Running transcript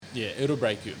Yeah, it'll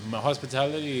break you. My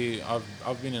hospitality,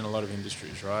 I've been in a lot of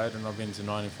industries, right? And I've been to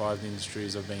 95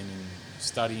 industries. I've been in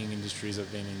studying industries.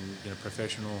 I've been in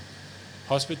professional.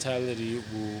 Hospitality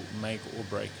will make or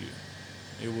break you.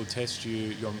 It will test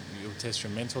you. It will test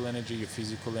your mental energy, your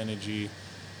physical energy.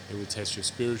 It will test your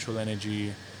spiritual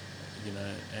energy.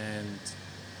 And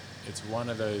it's one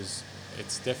of those.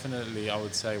 It's definitely, I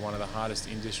would say, one of the hardest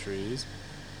industries,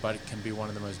 but it can be one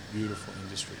of the most beautiful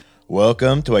industries.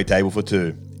 Welcome to A Table for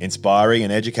Two, inspiring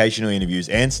and educational interviews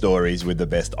and stories with the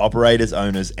best operators,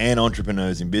 owners, and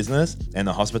entrepreneurs in business and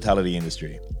the hospitality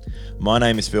industry. My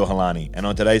name is Phil Halani, and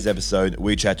on today's episode,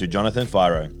 we chat to Jonathan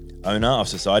Firo, owner of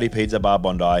Society Pizza Bar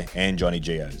Bondi and Johnny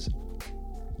Geo's.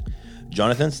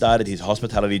 Jonathan started his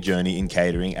hospitality journey in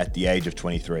catering at the age of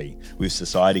 23 with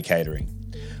Society Catering.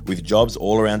 With jobs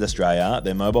all around Australia,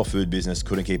 their mobile food business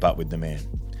couldn't keep up with demand.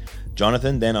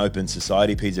 Jonathan then opened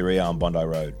Society Pizzeria on Bondi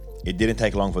Road. It didn't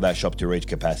take long for that shop to reach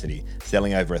capacity,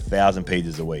 selling over 1,000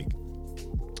 pizzas a week.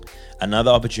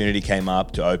 Another opportunity came up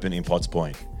to open in Potts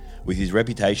Point. With his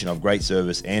reputation of great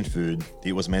service and food,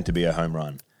 it was meant to be a home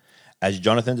run. As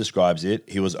Jonathan describes it,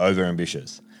 he was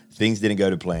over-ambitious. Things didn't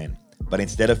go to plan. But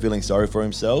instead of feeling sorry for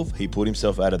himself, he put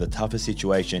himself out of the toughest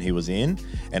situation he was in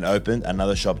and opened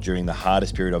another shop during the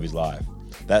hardest period of his life.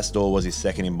 That store was his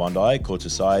second in Bondi, called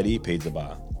Society Pizza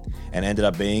Bar, and ended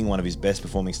up being one of his best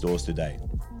performing stores to date.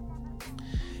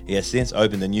 He has since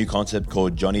opened a new concept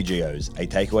called Johnny Geo's, a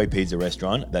takeaway pizza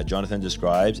restaurant that Jonathan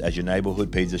describes as your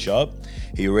neighbourhood pizza shop.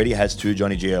 He already has 2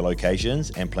 Johnny Geo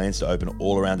locations and plans to open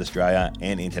all around Australia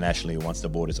and internationally once the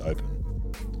borders open.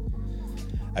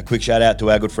 A quick shout out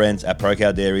to our good friends at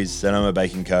ProCow Dairies, Sonoma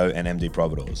Baking Co and MD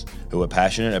Providors, who are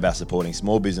passionate about supporting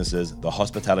small businesses, the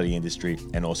hospitality industry,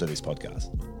 and also this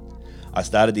podcast. I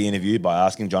started the interview by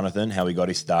asking Jonathan how he got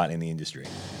his start in the industry.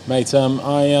 Mate,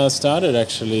 I started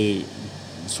actually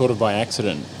sort of by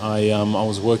accident. I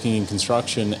was working in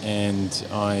construction and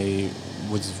I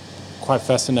was quite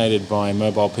fascinated by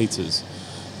mobile pizzas.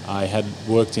 I had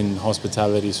worked in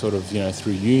hospitality sort of,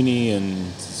 through uni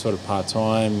and sort of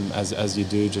part-time as you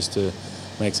do just to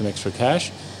make some extra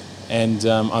cash. And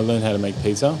I learned how to make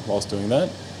pizza whilst doing that.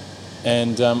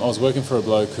 And I was working for a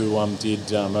bloke who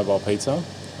did mobile pizza.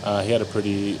 He had a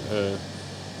pretty,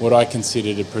 what I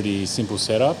considered a pretty simple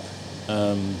setup.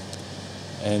 I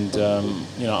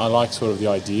liked sort of the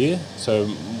idea. So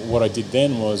what I did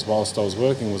then was, whilst I was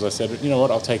working, was I said, you know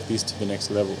what, I'll take this to the next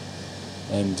level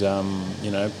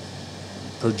and,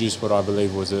 produce what I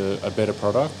believe was a better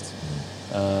product,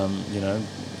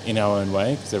 in our own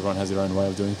way, because everyone has their own way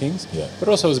of doing things. Yeah. But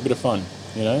also it was a bit of fun,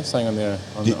 staying on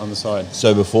the side.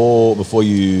 So before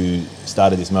you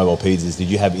started this mobile pizzas, did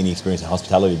you have any experience in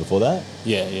hospitality before that?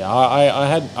 Yeah.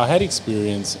 I had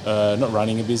experience, not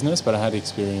running a business, but I had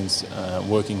experience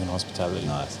working in hospitality.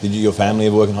 Nice. Did your family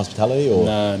ever work in hospitality? Or?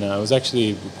 No. It was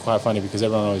actually quite funny because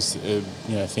everyone always,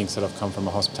 thinks that I've come from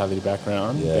a hospitality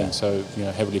background, being so,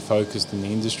 heavily focused in the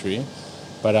industry.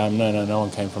 But no one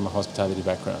came from a hospitality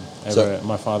background.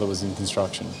 My father was in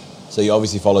construction. So you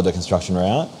obviously followed the construction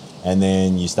route, and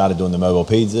then you started doing the mobile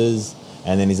pizzas,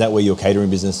 and then is that where your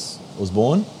catering business was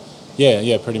born?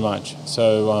 Yeah, pretty much.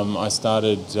 So I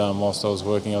started whilst I was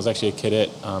working. I was actually a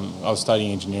cadet. I was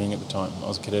studying engineering at the time. I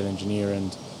was a cadet engineer,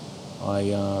 and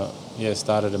I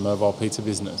started a mobile pizza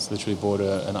business. Literally bought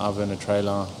an oven, a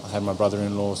trailer. I had my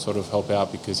brother-in-law sort of help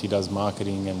out because he does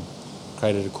marketing and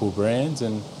created a cool brand,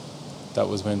 and that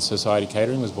was when Society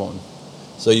Catering was born.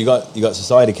 So you got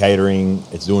Society Catering.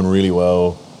 It's doing really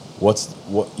well.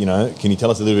 Can you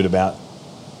tell us a little bit about,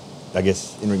 I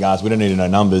guess, in regards, we don't need to know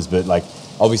numbers, but like,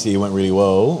 obviously it went really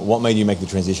well. What made you make the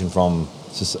transition from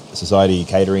Society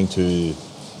Catering to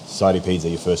Society Pizza,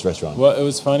 your first restaurant? Well, it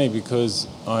was funny because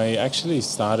I actually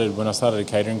when I started a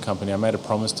catering company, I made a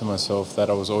promise to myself that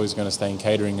I was always going to stay in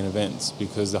catering and events,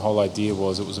 because the whole idea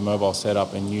was it was a mobile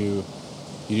setup and you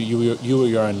were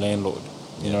your own landlord,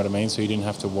 you know what I mean? So you didn't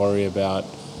have to worry about,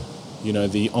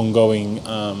 the ongoing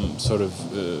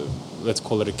let's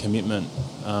call it a commitment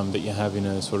that you have in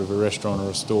a sort of a restaurant or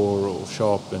a store or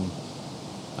shop.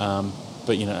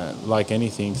 But like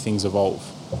anything, things evolve.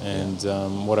 And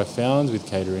what I found with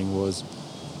catering was,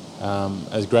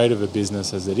 as great of a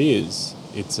business as it is,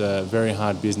 it's a very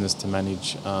hard business to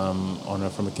manage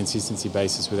from a consistency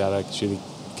basis without actually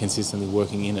consistently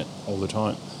working in it all the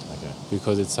time. Okay.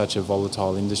 Because it's such a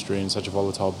volatile industry and such a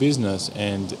volatile business,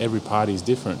 and every party is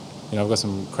different. I've got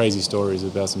some crazy stories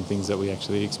about some things that we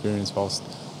actually experienced whilst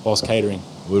catering.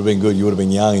 It would have been good. You would have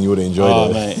been young and you would have enjoyed it.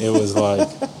 Oh, mate, it was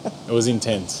it was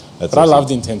intense. That's but awesome. I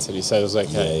loved intensity, so it was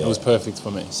okay. Yeah. It was perfect for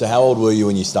me. So how old were you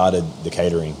when you started the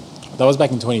catering? That was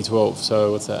back in 2012,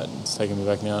 so what's that? It's taking me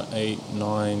back now, 8,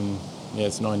 9, Yeah,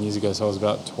 it's 9 years ago, so I was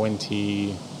about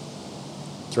 23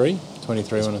 when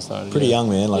I started. Pretty young,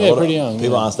 man. Like, pretty young.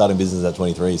 People aren't starting business at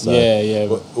 23. So yeah.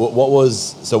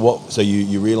 So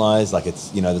you realize, like,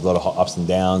 it's, you know, there's a lot of ups and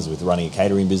downs with running a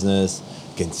catering business.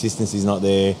 Consistency's not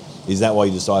there. Is that why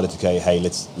you decided to, okay, hey,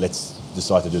 let's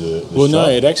decide to do the well, shop?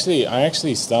 No, I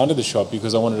actually started the shop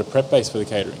because I wanted a prep base for the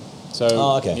catering. So,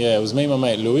 yeah, it was me and my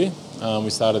mate Louis. We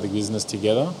started the business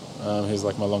together. He's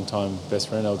like my longtime best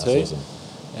friend, LT. That's awesome.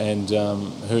 And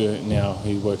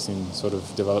he works in sort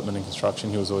of development and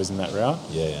construction. He was always in that route.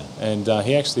 Yeah. And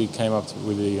he actually came up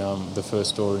with the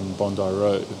first store in Bondi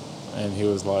Road. And he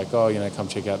was like, oh, you know, come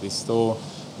check out this store.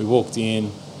 We walked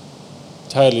in.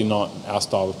 Totally not our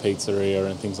style of pizzeria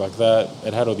and things like that.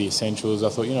 It had all the essentials. I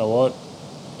thought, you know what,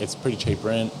 it's pretty cheap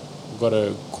rent. We've got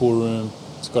a cool room.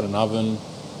 It's got an oven.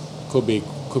 Could be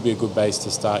a good base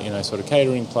to start, you know, sort of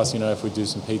catering. Plus, you know, if we do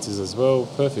some pizzas as well,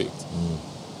 perfect.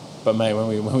 But mate,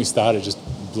 when we started, it just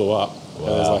blew up. Wow.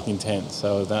 It was like intense.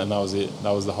 So that was it.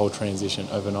 That was the whole transition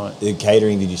overnight.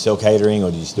 Catering? Did you sell catering,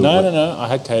 or did you still? No. I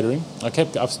had catering. I've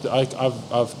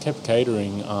kept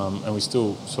catering, and we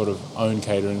still sort of own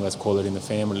catering. Let's call it in the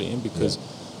family, because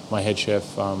my head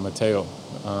chef Matteo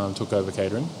took over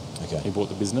catering. Okay. He bought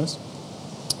the business,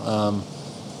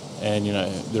 and you know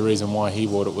the reason why he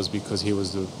bought it was because he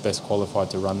was the best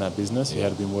qualified to run that business. He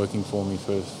had been working for me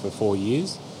for 4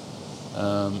 years.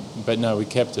 But no, we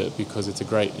kept it because it's a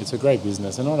great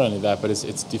business, and not only that, but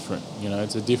it's different. You know,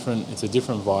 it's a different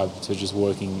vibe to just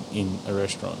working in a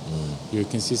restaurant. You're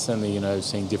consistently, you know,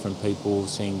 seeing different people,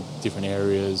 seeing different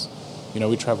areas. You know,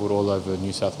 we travelled all over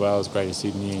New South Wales, Greater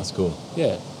Sydney. That's cool.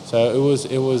 Yeah, so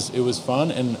it was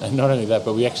fun, and not only that,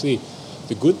 but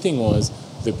the good thing was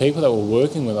the people that were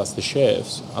working with us, the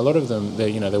chefs. A lot of them,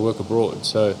 they work abroad,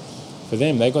 so for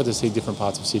them, they got to see different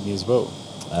parts of Sydney as well.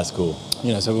 That's cool.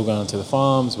 You know, so we're going to the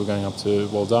farms, we're going up to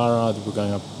Waldara, we're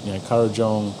going up, you know,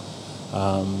 Currajong,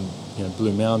 you know,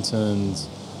 Blue Mountains,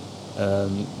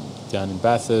 down in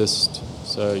Bathurst.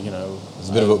 So, you know, it's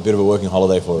a bit of a working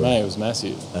holiday for it. Mate, it was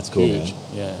massive. That's cool, huge. Man.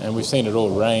 Yeah, and we've seen it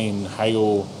all: rain,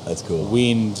 hail. That's cool.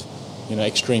 Wind. You know,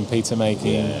 extreme pizza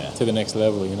making to the next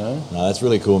level. You know. No, that's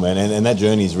really cool, man, and that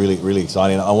journey is really, really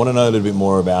exciting. I want to know a little bit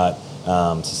more about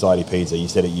Society Pizza. You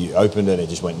said you opened it, it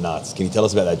just went nuts. Can you tell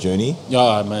us about that journey?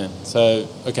 Oh, man. So,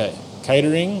 okay,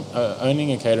 catering,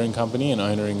 owning a catering company and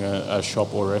owning a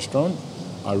shop or restaurant,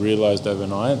 I realised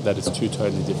overnight that it's two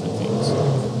totally different things.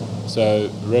 So,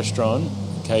 restaurant,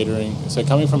 catering, so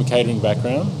coming from a catering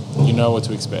background, you know what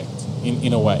to expect,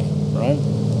 in a way, right?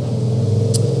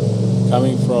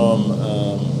 Coming from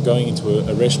going into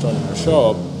a restaurant and a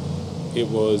shop, it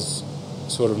was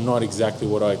sort of not exactly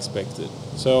what I expected.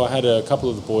 So I had a couple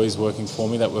of the boys working for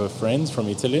me that were friends from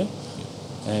Italy,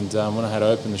 and when I had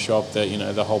opened the shop, that, you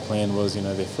know, the whole plan was, you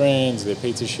know, they're friends, they're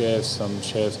pizza chefs, some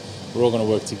chefs, we're all going to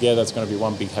work together. It's going to be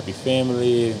one big happy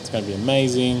family. It's going to be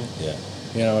amazing. Yeah,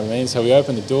 you know what I mean. So we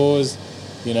opened the doors.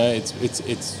 You know,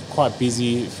 it's quite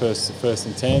busy first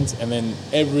intense, and then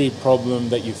every problem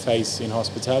that you face in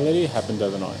hospitality happened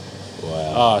overnight.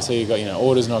 Wow. So you've got, you know,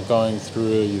 orders not going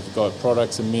through, you've got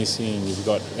products are missing, you've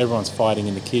got everyone's fighting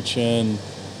in the kitchen.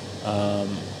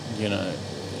 You know,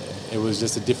 it was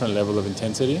just a different level of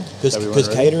intensity. Because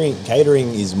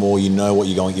catering is more, you know what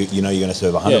you're going, you know you're going to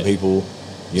serve 100 people.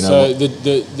 You know. So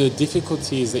the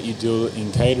difficulties that you deal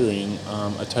in catering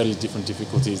are totally different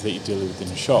difficulties that you deal with in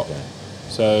a shop. Okay.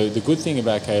 So the good thing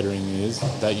about catering is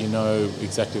that you know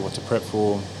exactly what to prep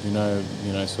for. You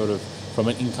know, sort of from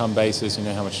an income basis. You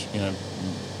know how much, you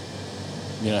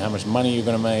know how much money you're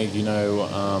going to make. You know,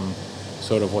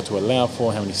 sort of what to allow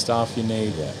for, how many staff you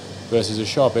need. Yeah. Versus a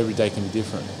shop, every day can be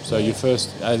different. So your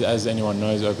first, as anyone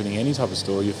knows, opening any type of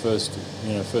store, your first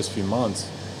few months,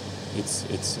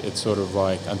 it's sort of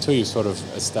like, until you sort of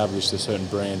established a certain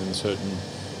brand and a certain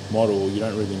model, you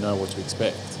don't really know what to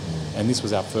expect. And this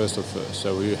was our first,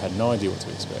 so we had no idea what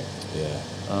to expect. Yeah.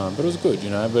 But it was good, you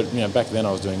know. But, you know, back then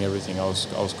I was doing everything. I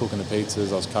was cooking the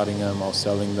pizzas, I was cutting them, I was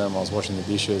selling them, I was washing the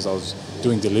dishes, I was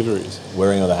doing deliveries.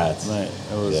 Wearing all the hats. Mate,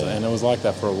 and it was like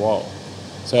that for a while.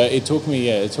 So it took me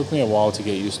a while to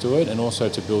get used to it, and also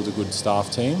to build a good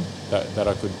staff team that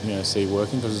I could, you know, see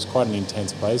working, because it's quite an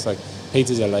intense place. Like,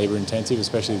 pizzas are labour intensive,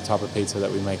 especially the type of pizza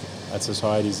that we make at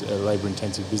Society's a labour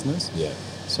intensive business. Yeah.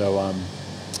 So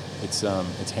it's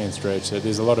hand stretched. So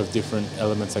there's a lot of different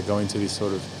elements that go into this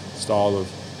sort of style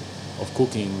of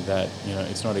cooking that, you know,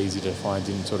 it's not easy to find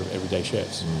in sort of everyday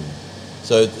chefs.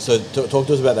 So talk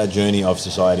to us about that journey of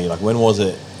Society. Like, when was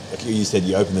it? Like you said,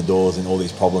 you opened the doors and all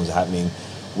these problems are happening.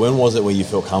 When was it where you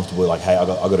felt comfortable, like, hey, I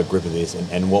got a grip of this,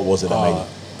 and what was it that made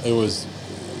you? It was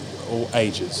all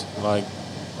ages, like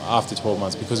after 12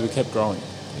 months, because we kept growing.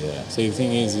 Yeah. So the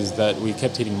thing is that we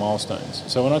kept hitting milestones.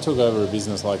 So when I took over a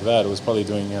business like that, it was probably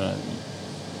doing, a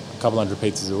couple hundred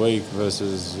pizzas a week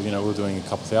versus, we were doing a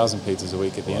couple thousand pizzas a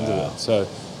week at the end of it. So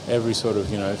every sort of,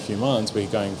 few months, we're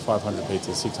going 500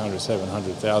 pizzas, 600, 700,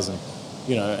 1,000,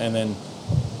 and then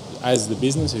as the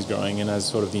business is growing and as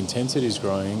sort of the intensity is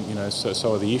growing,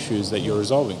 so are the issues that you're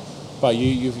resolving. But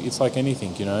it's like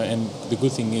anything, and the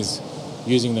good thing is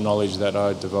using the knowledge that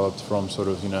I developed from sort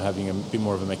of, having a bit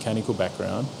more of a mechanical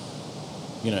background,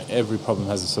 every problem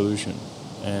has a solution.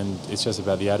 And it's just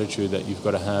about the attitude that you've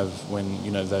got to have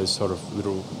when, those sort of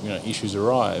little, issues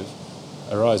arise,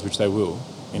 which they will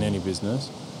in any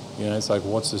business. It's like,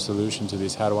 what's the solution to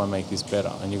this? How do I make this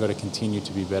better? And you've got to continue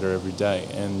to be better every day.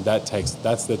 And that's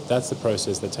the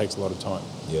process that takes a lot of time.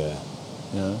 Yeah.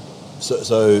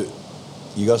 So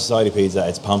you got Society Pizza,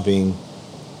 it's pumping.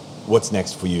 What's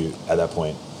next for you at that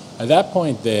point? At that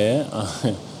point there,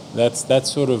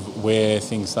 that's sort of where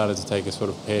things started to take a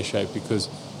sort of pear shape, because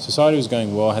Society was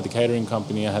going well. I had the catering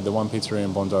company. I had the one pizzeria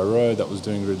in Bondi Road that was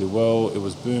doing really well. It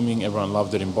was booming. Everyone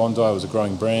loved it in Bondi. It was a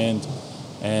growing brand.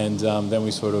 And then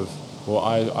we sort of,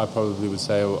 I probably would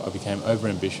say I became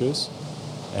overambitious,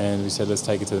 and we said, let's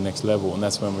take it to the next level. And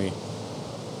that's when we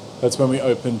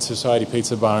opened Society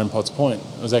Pizza Bar in Potts Point.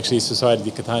 It was actually Society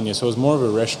di Catania, so it was more of a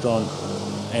restaurant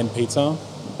and pizza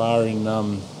bar in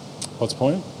Potts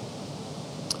Point,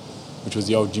 which was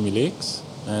the old Jimmy Licks.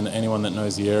 And anyone that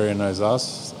knows the area knows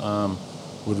us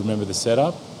would remember the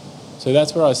setup. So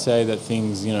that's where I say that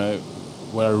things,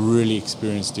 where I really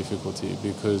experienced difficulty,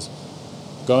 because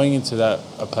going into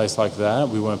a place like that,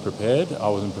 we weren't prepared. I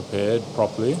wasn't prepared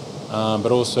properly,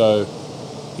 but also,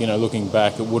 looking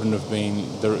back, it wouldn't have been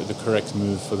the correct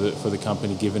move for the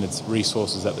company given its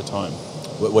resources at the time.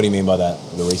 What do you mean by that?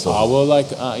 The resources?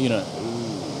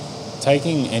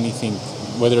 Taking anything,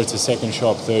 whether it's a second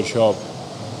shop, third shop,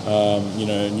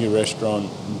 new restaurant,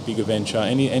 bigger venture,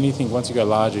 anything. Once you go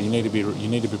larger, you need to be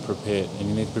prepared, and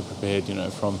you need to be prepared,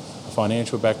 from a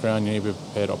financial background. You need to be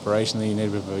prepared operationally. You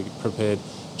need to be prepared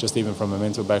just even from a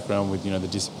mental background with the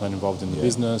discipline involved in the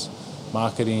business,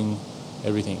 marketing,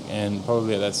 everything. And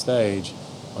probably at that stage,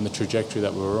 on the trajectory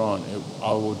that we were on,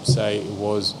 I would say it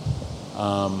was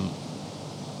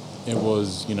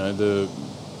the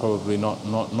probably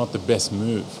not the best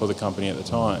move for the company at the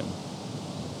time.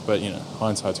 But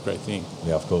hindsight's a great thing.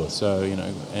 Yeah, of course. So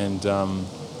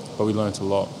but we learnt a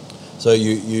lot. So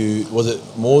you was it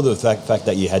more the fact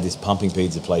that you had this pumping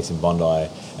pizza place in Bondi,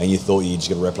 and you thought you just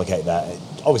going to replicate that?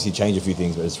 Obviously, change a few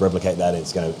things, but just replicate that.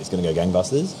 It's going to go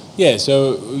gangbusters. Yeah.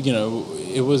 So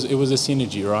it was a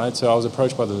synergy, right? So I was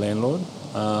approached by the landlord,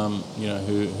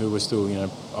 who was still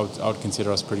I would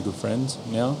consider us pretty good friends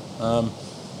now,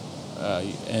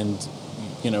 and.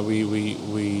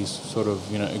 We sort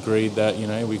of, agreed that,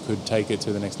 we could take it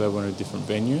to the next level in a different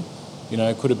venue.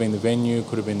 It could have been the venue,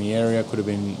 could have been the area, could have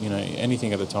been,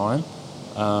 anything at the time.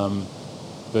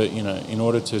 But, in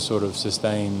order to sort of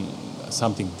sustain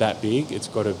something that big, it's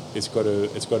got to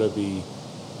be,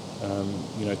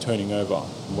 turning over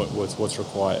what's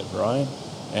required, right?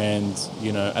 And,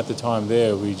 at the time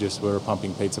there, we just were a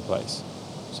pumping pizza place.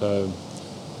 So,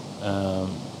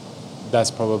 that's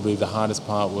probably the hardest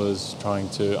part, was trying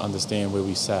to understand where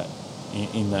we sat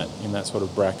in that sort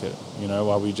of bracket.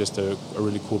 Are we just a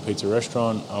really cool pizza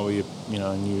restaurant? Are we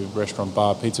a new restaurant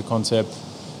bar pizza concept?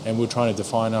 And we're trying to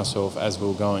define ourselves as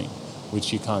we're going,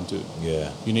 which you can't do.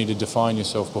 Yeah. You need to define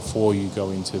yourself before you go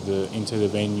into the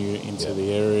venue, into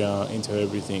the area, into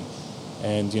everything.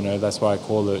 And that's why I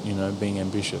call it being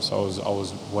ambitious. I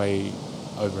was way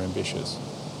over ambitious.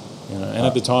 And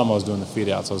at the time I was doing the fit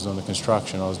outs, I was doing the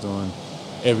construction, I was doing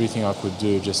everything I could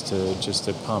do just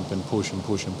to pump and push and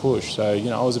push and push. So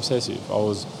I was obsessive. I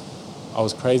was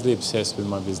crazily obsessed with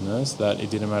my business, that it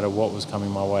didn't matter what was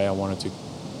coming my way. I wanted to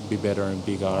be better and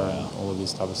bigger and all of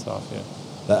this type of stuff. Yeah.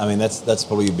 That's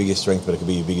probably your biggest strength, but it could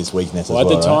be your biggest weakness well, as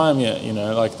well. At the right?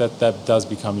 time, like that does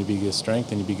become your biggest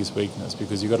strength and your biggest weakness,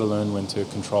 because you've got to learn when to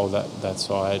control that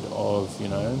side of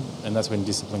and that's when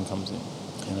discipline comes in.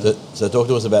 So talk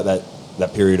to us about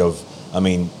that period of,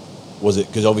 was it,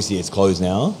 because obviously it's closed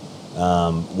now,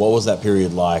 what was that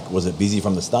period like? Was it busy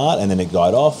from the start and then it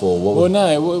died off, or what? Well, no,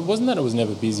 it wasn't that it was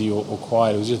never busy or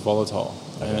quiet. It was just volatile,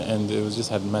 and it was just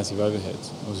had massive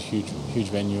overheads. It was a huge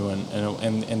venue,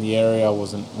 and the area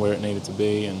wasn't where it needed to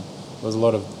be, and there was a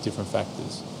lot of different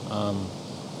factors.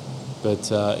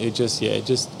 But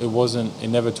it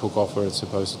never took off where it's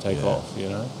supposed to take off,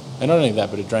 And not only that,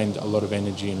 but it drained a lot of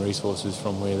energy and resources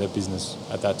from where the business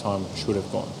at that time should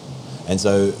have gone. And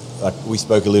so, we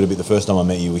spoke a little bit, the first time I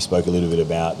met you, we spoke a little bit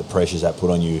about the pressures that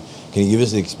put on you. Can you give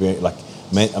us an experience,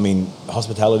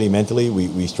 Hospitality mentally,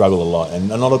 we struggle a lot,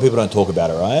 and a lot of people don't talk about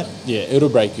it, right? Yeah, it'll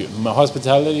break you. My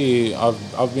hospitality,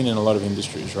 I've been in a lot of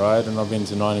industries, right? And I've been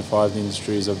to 95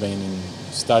 industries. I've been in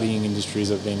studying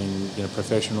industries. I've been in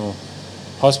professional.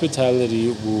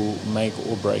 Hospitality will make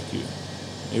or break you.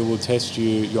 It will test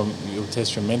you. It will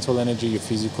test your mental energy, your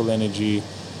physical energy.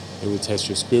 It will test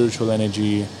your spiritual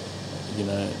energy.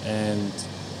 And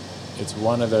it's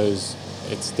one of those.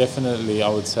 It's definitely, I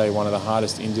would say, one of the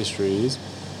hardest industries,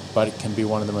 but it can be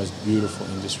one of the most beautiful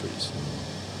industries.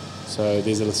 So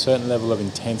there's a certain level of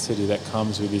intensity that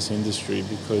comes with this industry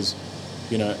because,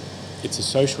 it's a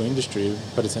social industry,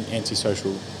 but it's an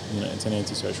antisocial, it's an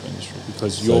antisocial industry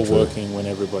because you're working when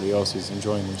everybody else is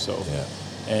enjoying themselves. Yeah.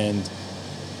 And,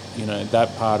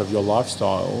 that part of your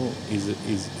lifestyle is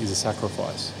a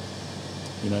sacrifice.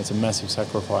 It's a massive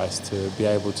sacrifice to be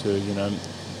able to,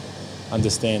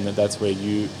 understand that that's where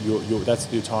that's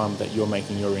the time that you're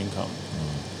making your income.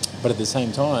 But at the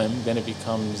same time, then it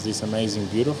becomes this amazing,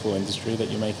 beautiful industry that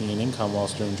you're making an income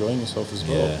whilst you're enjoying yourself as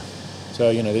well. Yeah. So,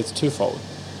 it's twofold.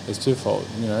 It's twofold.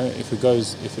 If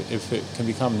it can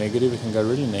become negative, it can go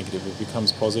really negative. If it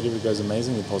becomes positive, it goes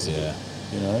amazingly positive.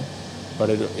 Yeah. But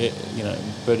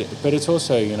but it's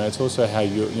also, it's also how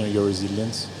your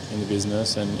resilience in the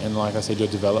business and like I said, your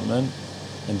development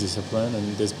and discipline,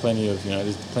 and there's plenty of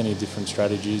different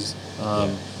strategies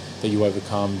that you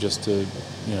overcome just to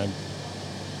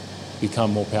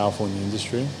become more powerful in the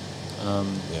industry.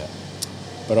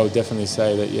 But I would definitely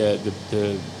say that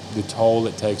the toll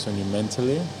it takes on you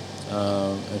mentally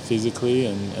and physically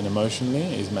and emotionally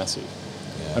is massive.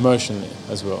 Emotionally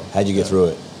as well. How'd you get through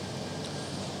it?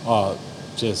 I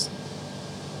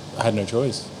had no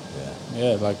choice.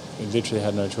 Yeah. Like literally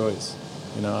had no choice.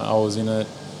 I was in it.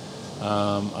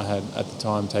 I had at the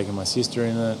time taken my sister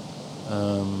in it,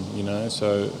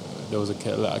 so there was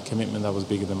a commitment that was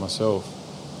bigger than myself,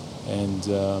 and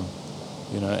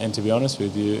and to be honest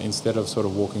with you, instead of sort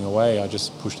of walking away, I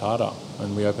just pushed harder,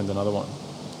 and we opened another one.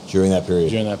 During that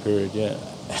period, yeah.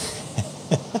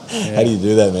 How do you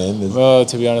do that, man? Well,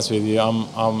 to be honest with you,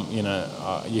 I'm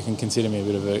you can consider me a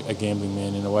bit of a gambling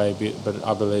man in a way, but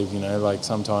I believe, like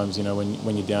sometimes,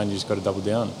 when you're down, you just got to double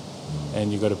down,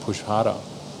 and you got to push harder.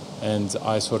 And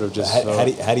I sort of just...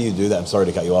 How do you do that? I'm sorry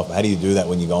to cut you off, but how do you do that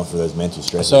when you're going through those mental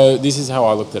stresses? So this is how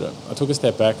I looked at it. I took a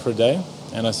step back for a day,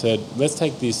 and I said, let's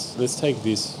take this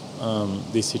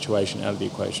situation out of the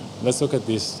equation. Let's look at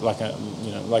this like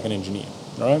an engineer,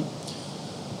 right?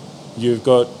 You've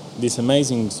got this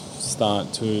amazing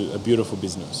start to a beautiful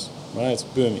business, right? It's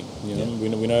booming.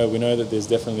 We know that there's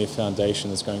definitely a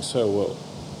foundation that's going so well.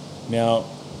 Now,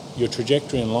 your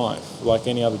trajectory in life, like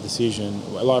any other decision,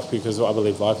 because I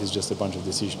believe life is just a bunch of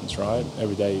decisions, right?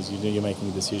 Every day you're making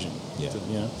a decision.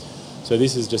 Yeah. So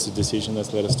this is just a decision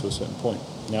that's led us to a certain point.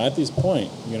 Now at this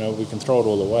point, we can throw it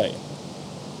all away,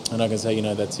 and I can say,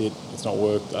 that's it. It's not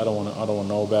worked. I don't want to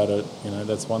know about it.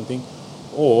 That's one thing.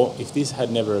 Or if this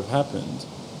had never have happened,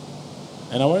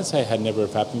 and I won't say had never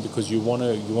have happened because you want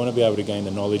to be able to gain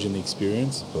the knowledge and the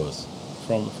experience, of course,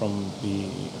 from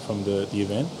the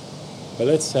event. But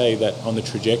let's say that on the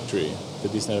trajectory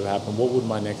that this never happened, what would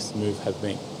my next move have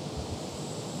been?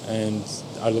 And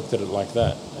I looked at it like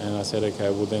that, and I said, okay,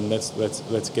 well then let's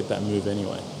get that move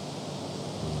anyway,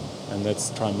 and let's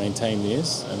try and maintain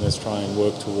this, and let's try and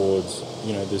work towards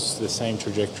the same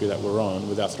trajectory that we're on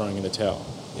without throwing in the towel.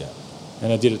 Yeah.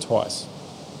 And I did it twice,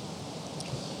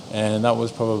 and that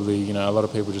was probably a lot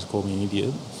of people just called me an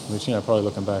idiot, which probably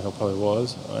looking back I probably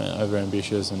was over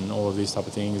ambitious and all of these type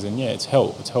of things, and it's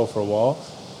hell for a while,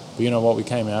 but you know what, we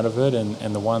came out of it,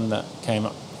 and the one that came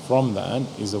up from that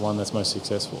is the one that's most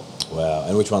successful. Wow.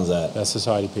 And which one's that? That's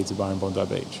Society Pizza Bar in Bondi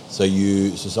Beach. So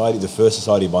the first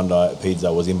Society Bondi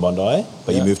Pizza was in Bondi,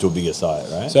 but you moved to a bigger site,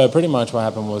 right? So pretty much what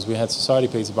happened was we had Society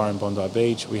Pizza Bar in Bondi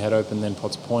Beach. We had opened then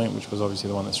Potts Point, which was obviously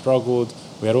the one that struggled.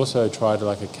 We had also tried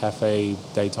like a cafe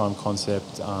daytime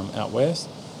concept out west,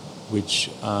 which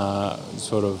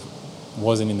sort of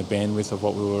wasn't in the bandwidth of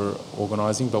what we were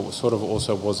organising, but sort of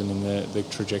also wasn't in the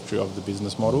trajectory of the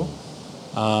business model.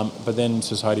 But then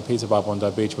Society Pizza Bar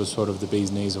Bondi Beach was sort of the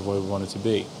bee's knees of where we wanted to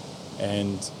be.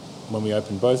 And when we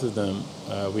opened both of them,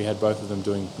 we had both of them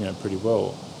doing pretty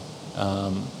well.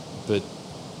 But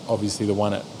obviously the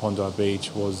one at Bondi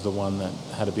Beach was the one that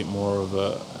had a bit more of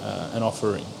an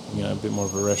offering, a bit more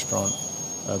of a restaurant,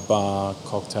 a bar,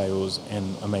 cocktails,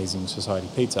 and amazing Society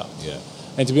Pizza. Yeah.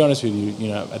 And to be honest with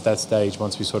you, at that stage,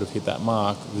 once we sort of hit that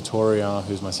mark, Victoria,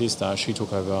 who's my sister, she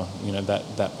took over,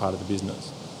 that part of the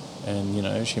business.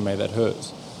 And, she made that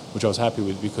hers, which I was happy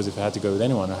with, because if I had to go with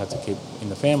anyone, I had to keep in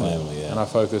the family. Yeah. And I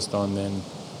focused on then,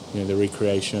 the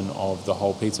recreation of the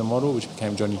whole pizza model, which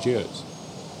became Johnny Gio's.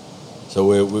 So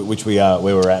where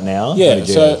we're at now? Yeah, Johnny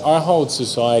so Geo's. I hold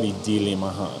society dearly in my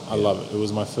heart. I love it. It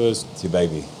was my first It's your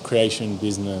baby. creation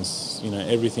business,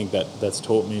 everything that's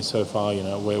taught me so far,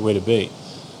 where to be.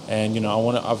 And,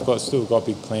 I've still got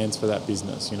big plans for that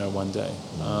business, one day.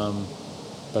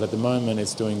 But at the moment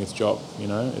it's doing its job,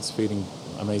 it's feeding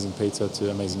amazing pizza to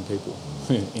amazing people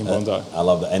in Bondi. I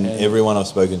love that. And everyone I've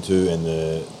spoken to and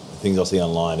the things I see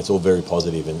online, it's all very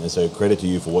positive. And so credit to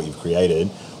you for what you've created.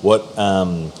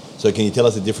 So can you tell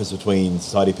us the difference between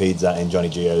Society Pizza and Johnny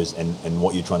Geo's and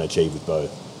what you're trying to achieve with both?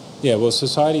 Yeah, well,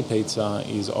 Society Pizza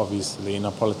is obviously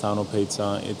Napolitano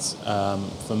pizza. It's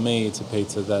for me, it's a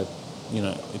pizza that,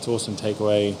 it's awesome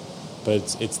takeaway,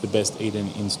 but it's the best eaten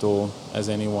in store. As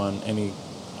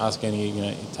ask any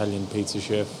Italian pizza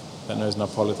chef that knows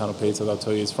Napolitano pizza, they'll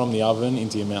tell you it's from the oven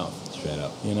into your mouth. Straight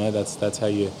up. That's how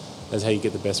you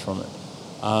get the best from it.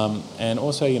 And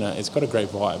also, it's got a great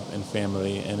vibe and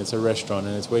family, and it's a restaurant,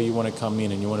 and it's where you want to come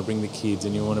in and you want to bring the kids,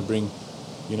 and you want to bring,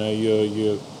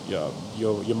 your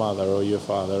mother or your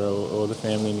father or the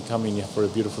family, and you come in for a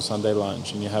beautiful Sunday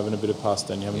lunch, and you're having a bit of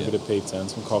pasta, and you're having a bit of pizza and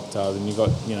some cocktails, and you've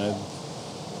got,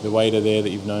 the waiter there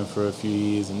that you've known for a few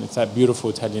years, and it's that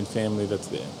beautiful Italian family that's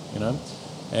there,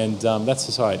 And that's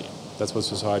Society. That's what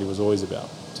Society was always about.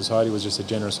 Society was just a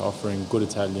generous offering, good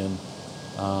Italian,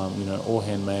 all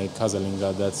handmade,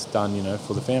 casalinga, that's done,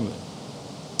 for the family.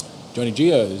 Johnny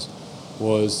Geo's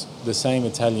was the same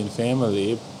Italian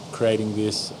family creating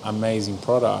this amazing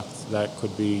product that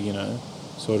could be,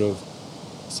 sort of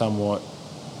somewhat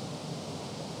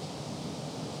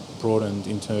broadened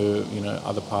into,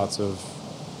 other parts of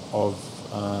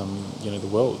the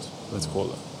world, let's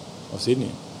call it, of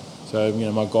Sydney. So,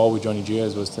 my goal with Johnny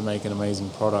Geo's was to make an amazing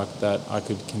product that I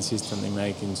could consistently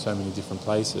make in so many different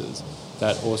places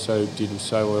that also did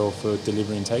so well for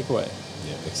delivery and takeaway.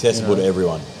 Yeah, accessible to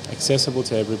everyone. Accessible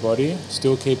to everybody,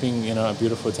 still keeping, a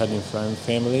beautiful Italian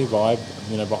family vibe,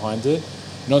 behind it.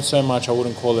 Not so much, I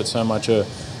wouldn't call it so much a,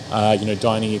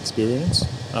 dining experience,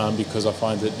 because I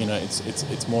find that,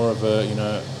 it's more of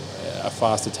a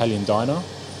fast Italian diner.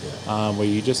 Where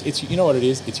it's what it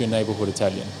is, it's your neighbourhood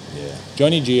Italian. Yeah.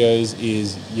 Johnny Geo's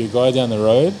is you go down the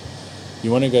road,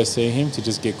 you want to go see him to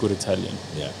just get good Italian.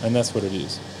 Yeah. And that's what it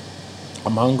is.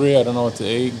 I'm hungry, I don't know what to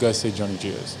eat, go see Johnny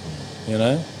Geo's. You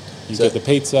got the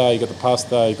pizza, you got the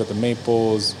pasta, you got the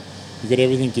meatballs, you got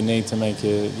everything you need to make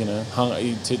you,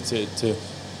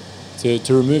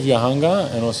 to remove your hunger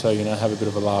and also, have a bit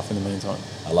of a laugh in the meantime.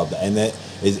 I love that. And that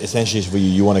is essentially for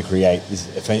you want to create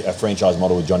a franchise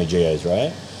model with Johnny Geo's,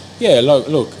 right? Yeah,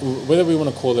 look, whether we want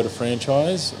to call it a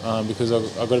franchise, because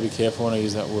I've got to be careful when I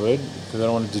use that word, because I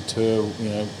don't want to deter,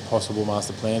 possible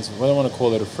master plans. Whether I want to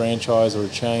call it a franchise or a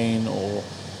chain or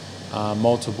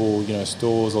multiple,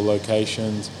 stores or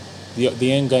locations,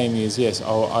 the end game is, yes,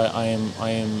 I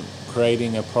am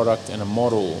creating a product and a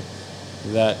model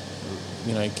that,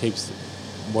 keeps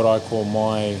what I call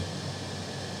my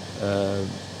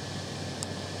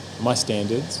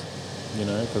standards.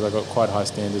 Because I've got quite high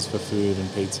standards for food and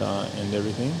pizza and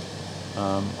everything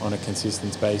on a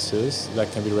consistent basis that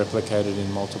can be replicated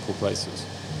in multiple places.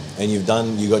 And you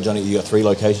got 3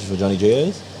 locations for Johnny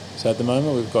Geo's? So at the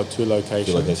moment we've got 2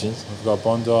 locations. We've got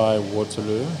Bondi,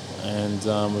 Waterloo, and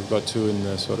we've got 2 in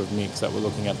the sort of mix that we're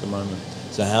looking at the moment.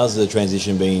 So how's the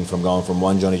transition been from going from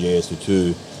 1 Johnny Geo's to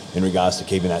 2 in regards to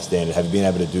keeping that standard? Have you been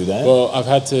able to do that? Well, I've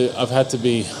had to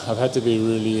be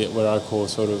really what I call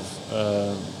sort of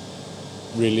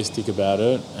realistic about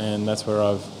it, and that's where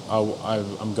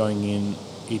I'm going in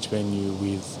each venue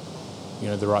with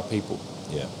the right people.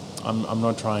 Yeah. I'm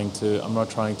not trying to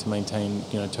maintain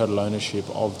total ownership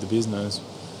of the business,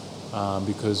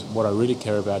 because what I really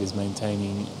care about is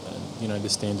maintaining the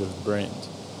standard of the brand.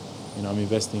 I'm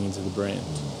investing into the brand,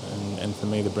 and for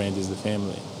me the brand is the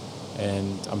family,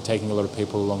 and I'm taking a lot of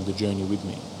people along the journey with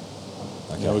me.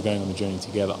 Okay. We're going on the journey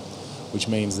together, which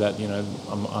means that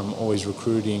I'm always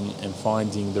recruiting and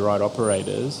finding the right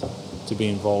operators to be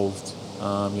involved,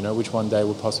 which one day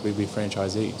will possibly be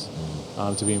franchisees,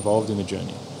 to be involved in the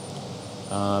journey,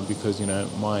 because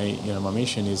my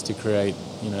mission is to create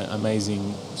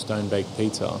amazing stone baked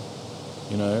pizza,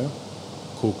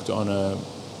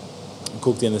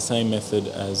 cooked in the same method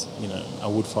as a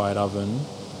wood fired oven,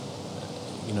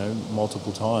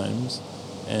 multiple times,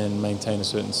 and maintain a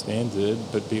certain standard,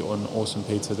 but be an awesome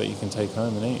pizza that you can take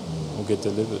home and eat or get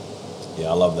delivered. Yeah,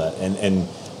 I love that. And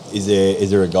is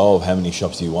there a goal of how many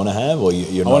shops you want to have, or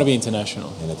I want to be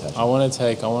international. I want to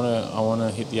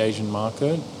hit the Asian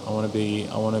market. I want to be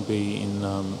in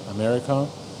America,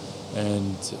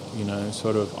 and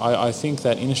I think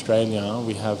that in Australia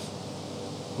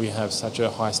we have such a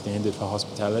high standard for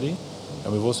hospitality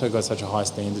and we've also got such a high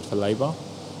standard for labour.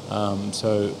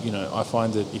 So I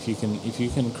find that if you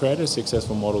can create a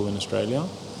successful model in Australia,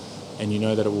 and you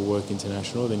know that it will work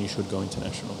international, then you should go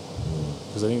international,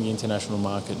 because I think the international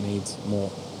market needs more.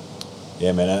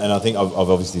 Yeah, man, and I think I've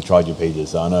obviously tried your pizzas,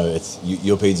 so I know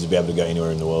your pizzas will be able to go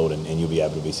anywhere in the world, and you'll be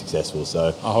able to be successful.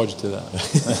 So I'll hold you to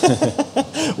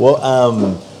that. Well,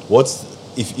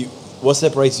 what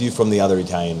separates you from the other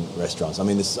Italian restaurants? I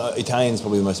mean, Italian is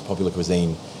probably the most popular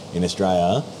cuisine in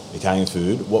Australia, Italian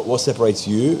food. What separates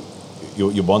you,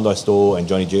 your Bondi store and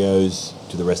Johnny Gio's,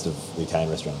 to the rest of the Italian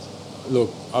restaurants?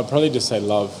 Look, I'd probably just say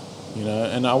love,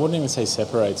 and I wouldn't even say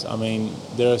separates. I mean,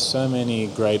 there are so many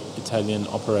great Italian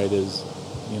operators,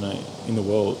 in the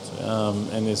world,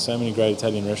 and there's so many great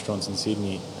Italian restaurants in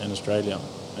Sydney and Australia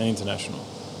and international.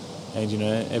 And,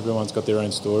 everyone's got their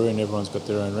own story and everyone's got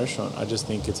their own restaurant. I just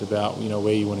think it's about,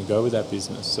 where you want to go with that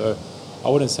business. So I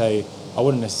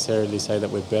wouldn't necessarily say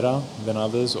that we're better than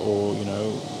others, or,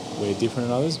 we're different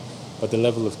than others, but the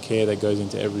level of care that goes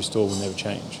into every store will never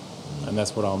change. And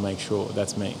that's what I'll make sure.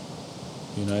 That's me.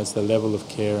 It's the level of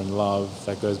care and love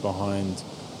that goes behind,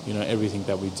 everything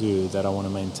that we do, that I want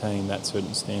to maintain that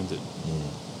certain standard.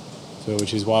 So,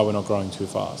 which is why we're not growing too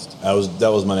fast. That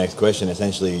was my next question.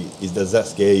 Essentially, does that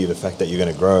scare you, the fact that you're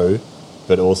going to grow,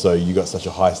 but also you got such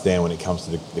a high stand when it comes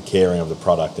to the caring of the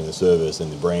product and the service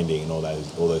and the branding and all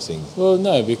those things? Well,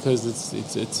 no, because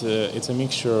it's a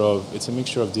mixture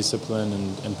of discipline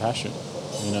and passion.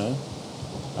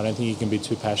 I don't think you can be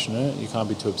too passionate, you can't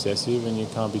be too obsessive, and you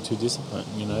can't be too disciplined.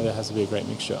 There has to be a great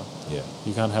mixture. Yeah.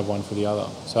 You can't have one for the other.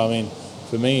 So, I mean,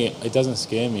 for me, it doesn't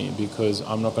scare me, because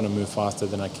I'm not going to move faster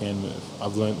than I can move.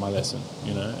 I've learned my lesson,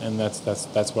 and that's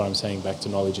what I'm saying, back to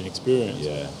knowledge and experience.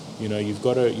 Yeah. You've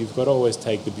got to always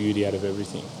take the beauty out of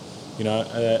everything.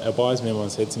 A buyer's man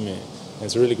once said to me, and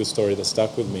it's a really good story that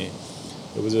stuck with me.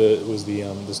 It was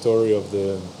the story of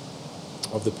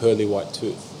the pearly white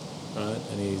tooth. Right,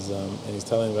 and he's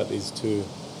telling about these two,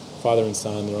 father and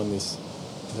son. They're on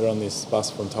this bus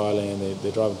from Thailand.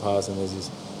 They're driving past, and there's this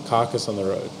carcass on the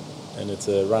road, and it's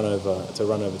a run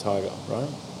over tiger, right?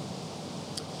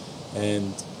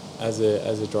 And as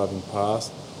they're driving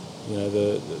past,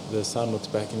 the son looks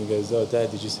back and he goes, "Oh,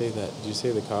 Dad, did you see that? Did you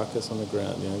see the carcass on the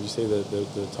ground? Did you see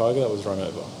the tiger that was run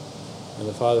over?" And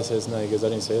the father says, "No." He goes, "I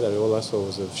didn't see that. All I saw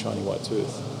was a shiny white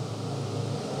tooth."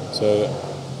 So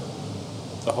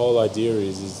the whole idea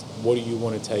is what do you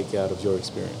want to take out of your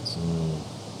experience?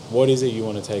 What is it you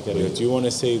want to take out of it? Do you want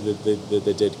to see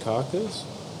the dead carcass,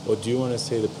 or do you want to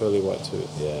see the pearly white tooth?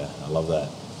 Yeah, I love that.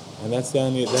 And that's the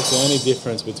only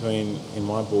difference between, in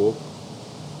my book,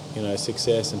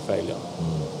 success and failure.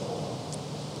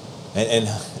 And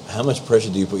how much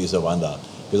pressure do you put yourself under?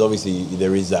 Because obviously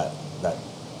there is that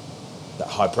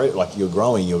high pressure. Like, you're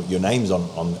growing, your name's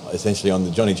on essentially on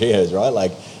the Johnny Gio's, right?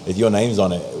 Like, if your name's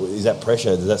on it, is that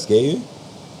pressure? Does that scare you?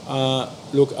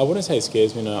 Look, I wouldn't say it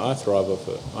scares me. No, I thrive off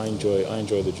it. I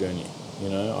enjoy the journey.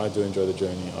 I do enjoy the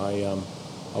journey.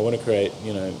 I want to create.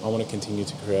 I want to continue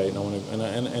to create, and I want to.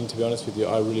 And to be honest with you,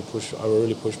 I really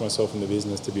push myself in the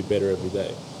business to be better every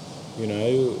day.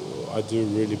 I do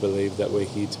really believe that we're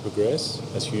here to progress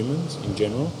as humans in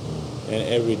general, and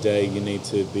every day you need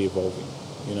to be evolving.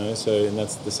 So, and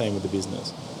that's the same with the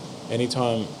business.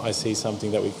 Anytime I see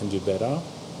something that we can do better,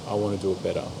 I want to do it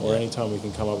better. Or anytime we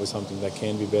can come up with something that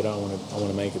can be better, I want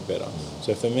to make it better.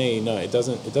 So for me, no, it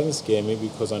doesn't scare me,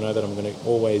 because I know that I'm going to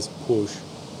always push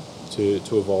to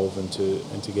evolve and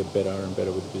to get better and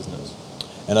better with the business.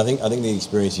 And I think the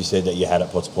experience you said that you had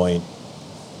at Potts Point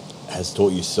has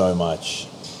taught you so much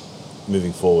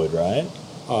moving forward, right?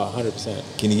 Oh,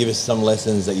 100%. Can you give us some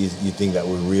lessons that you think that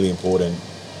were really important?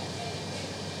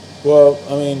 Well,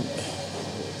 I mean,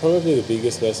 probably the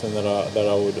biggest lesson that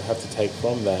I would have to take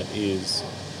from that is,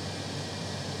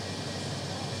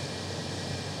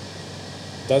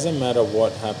 doesn't matter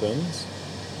what happens,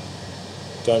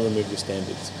 don't remove your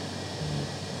standards,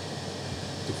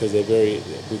 because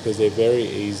they're very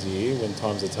easy when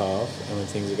times are tough and when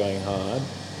things are going hard.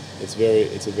 It's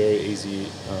a very easy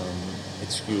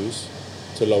excuse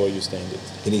to lower your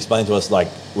standards. Can you explain to us, like,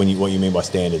 what you mean by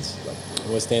standards?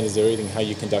 What standards are everything, how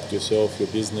you conduct yourself, your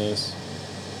business,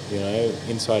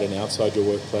 inside and outside your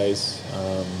workplace,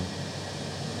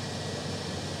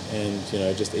 and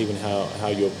just even how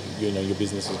your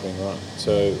business is being run.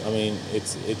 So I mean,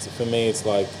 it's for me, it's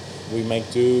like we make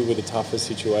do with the toughest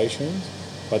situations,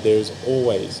 but there's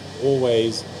always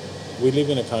we live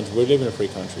in a free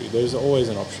country. There's always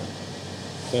an option.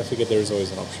 Don't forget, there is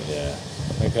always an option. Yeah.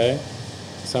 Okay.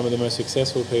 Some of the most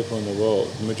successful people in the world,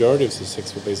 the majority of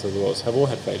successful people in the world, have all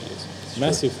had failures,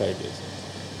 massive failures,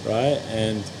 right?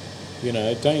 And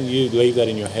don't you leave that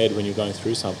in your head when you're going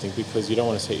through something, because you don't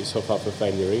want to set yourself up for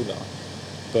failure either.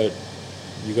 But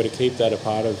you've got to keep that a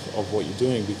part of what you're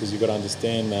doing, because you've got to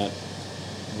understand that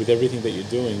with everything that you're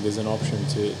doing, there's an option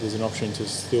to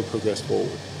still progress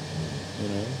forward,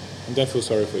 and don't feel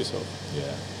sorry for yourself.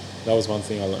 Yeah. That was one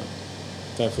thing I learned.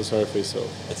 Don't feel sorry for yourself.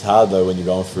 It's hard though when you're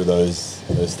going through those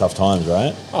tough times,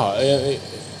 right? Oh,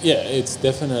 yeah, it's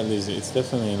definitely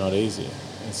not easy.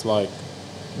 It's like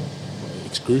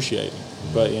excruciating,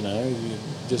 but you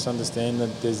just understand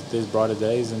that there's brighter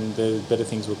days and better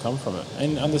things will come from it.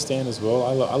 And understand as well,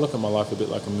 I look at my life a bit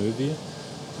like a movie.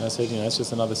 And I said, it's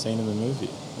just another scene in the movie.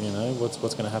 What's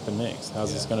going to happen next?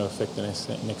 How's this going to affect the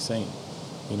next scene?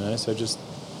 So just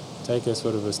take a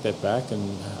sort of a step back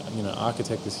and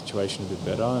architect the situation a bit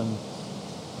better, and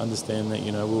understand that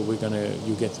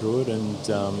you'll get through it, and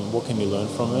what can you learn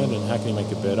from it, and how can you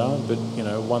make it better. But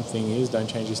one thing is, don't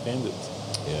change your standards.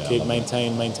 Yeah,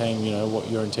 maintain what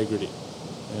your integrity.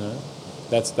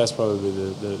 That's probably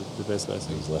the best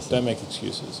lesson. Don't make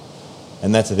excuses.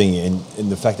 And that's the thing,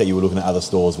 and the fact that you were looking at other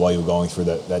stores while you were going through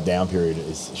that down period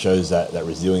shows that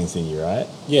resilience in you, right?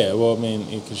 Yeah, well, I mean,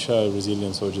 it could show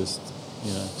resilience or just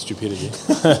stupidity.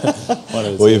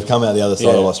 Well, you've come out the other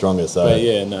side a lot stronger. So, but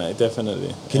yeah, no,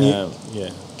 definitely. Can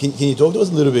you talk to us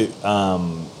a little bit?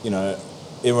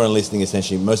 Everyone listening,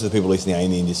 essentially, most of the people listening are in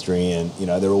the industry, and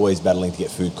they're always battling to get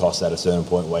food costs at a certain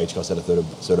point, wage costs at a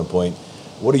certain point.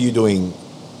 What are you doing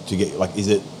to get, is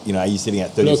it, are you sitting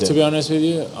at 30%? Look, to be honest with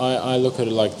you, I look at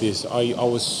it like this. I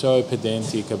was so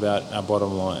pedantic about our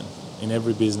bottom line in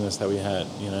every business that we had.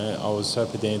 I was so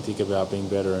pedantic about being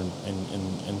better and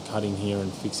cutting here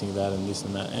and fixing that and this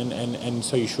and that. And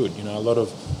so you should. A lot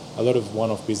of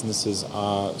one-off businesses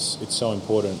it's so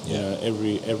important. Yeah.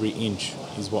 Every inch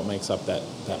is what makes up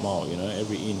that mile.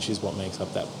 Every inch is what makes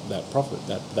up that profit,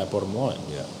 that bottom line.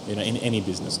 Yeah. In any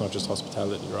business, not just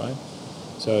hospitality, right?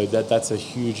 So that's a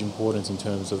huge importance in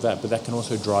terms of that. But that can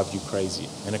also drive you crazy,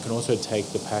 and it can also take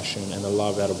the passion and the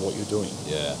love out of what you're doing.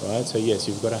 Yeah. Right. So yes,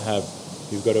 you've got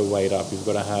to weigh it up. You've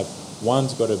got to have,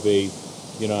 one's got to be,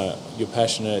 you're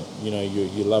passionate.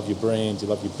 You love your brand, you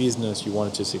love your business, you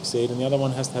want it to succeed, and the other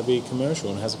one has to be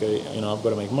commercial and has to go. I've got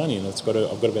to make money, and I've got to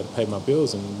be able to pay my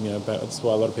bills, and that's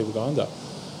why a lot of people go under.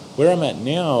 Where I'm at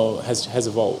now has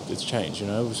evolved. It's changed,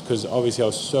 because obviously I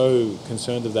was so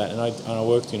concerned of that, and I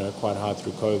worked, quite hard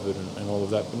through COVID and all of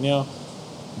that. But now,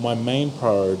 my main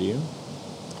priority,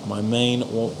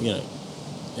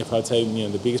 if I'd say,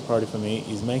 the biggest priority for me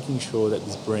is making sure that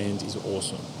this brand is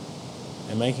awesome,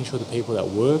 and making sure the people that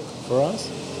work for us,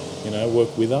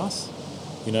 work with us,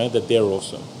 that they're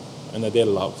awesome, and that they're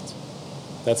loved.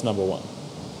 That's number one,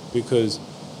 because,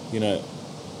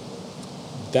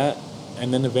 that.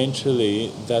 And then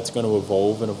eventually that's going to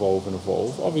evolve and evolve and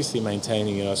evolve. Obviously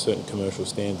maintaining a certain commercial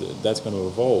standard, that's going to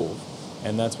evolve,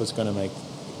 and that's what's going to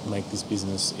make this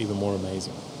business even more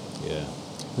amazing. Yeah.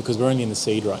 Because we're only in the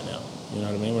seed right now. You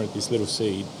know what I mean? We're at this little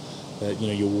seed that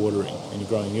you're watering and you're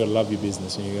growing. You've got to love your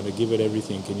business, and you've got to give it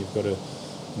everything, and you've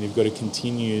got to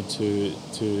continue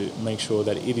to make sure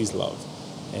that it is loved,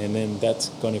 and then it's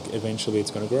going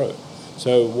to grow.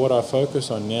 So what I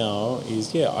focus on now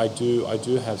is, I do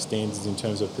have standards in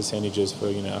terms of percentages for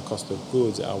our cost of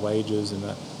goods, our wages, and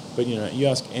that. But you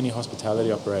ask any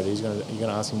hospitality operator, you're going to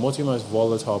ask him, what's your most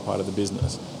volatile part of the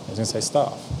business? He's going to say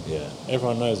staff. Yeah.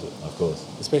 Everyone knows it. Of course.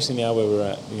 Especially now where we're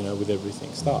at, with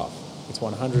everything, staff. It's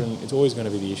 100. It's always going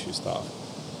to be the issue, staff.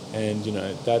 And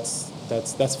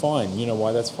that's fine. You know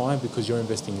why that's fine? Because you're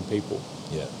investing in people.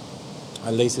 Yeah.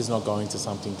 At least it's not going to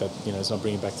something that it's not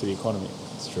bringing back to the economy.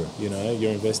 It's true.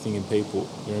 You're investing in people.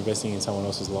 You're investing in someone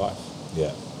else's life.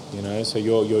 Yeah. So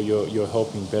you're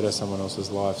helping better someone else's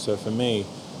life. So for me,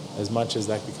 as much as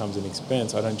that becomes an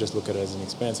expense, I don't just look at it as an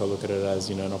expense. I look at it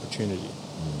as an opportunity.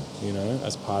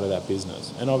 As part of that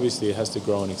business. And obviously it has to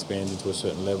grow and expand into a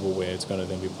certain level where it's going to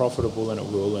then be profitable, and it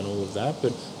will, and all of that.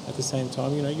 But at the same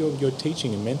time, you're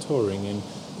teaching and mentoring and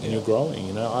you're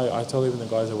growing. I tell even the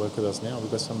guys that work with us now,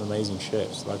 we've got some amazing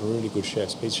chefs, like really good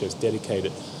chefs, pizza chefs,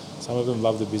 dedicated. Some of them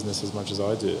love the business as much as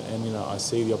I do. And, I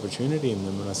see the opportunity in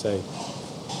them, and I say,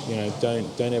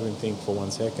 don't even think for 1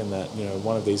 second that,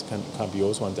 one of these can't be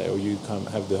yours one day, or you can't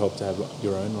have the help to have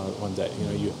your own one day.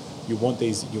 You want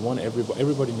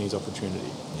everybody needs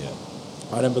opportunity. Yeah.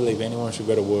 I don't believe anyone should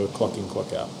go to work, clock in,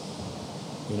 clock out.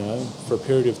 For a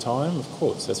period of time, of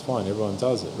course, that's fine. Everyone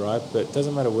does it, right? But it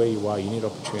doesn't matter where you are, you need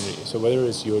opportunity. So whether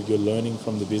it's you're learning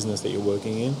from the business that you're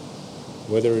working in,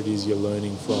 whether it is you're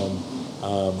learning from,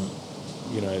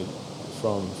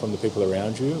 from the people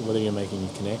around you, whether you're making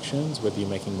connections, whether you're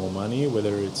making more money,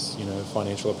 whether it's,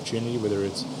 financial opportunity, whether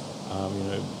it's,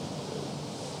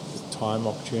 time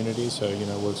opportunity, so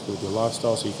works good with your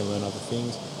lifestyle, so you can learn other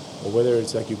things, or whether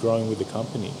it's like you're growing with the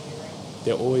company,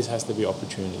 there always has to be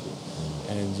opportunity.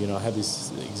 And I had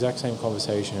this exact same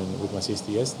conversation with my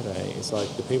sister yesterday. It's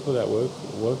like the people that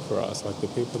work for us, like the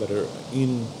people that are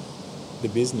in the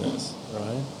business,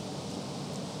 right?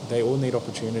 They all need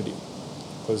opportunity,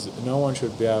 because everyone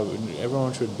should be able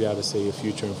to see a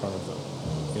future in front of them,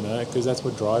 because that's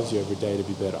what drives you every day to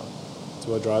be better. It's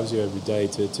what drives you every day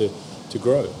to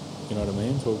grow. You know what I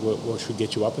mean? So what should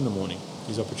get you up in the morning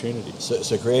is opportunity.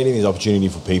 So creating this opportunity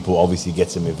for people obviously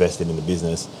gets them invested in the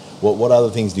business. What other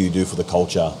things do you do for the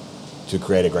culture to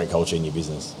create a great culture in your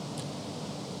business?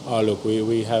 Oh, look,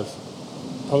 we have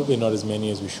probably not as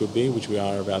many as we should be, which we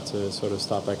are about to sort of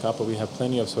start back up, but we have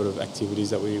plenty of sort of activities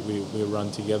that we run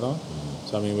together.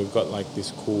 So, I mean, we've got like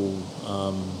this cool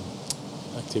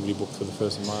activity book for the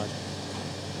 1st of March.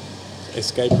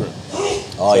 Escape room.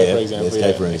 Oh, so yeah, for example,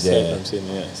 escape rooms, escape rooms in,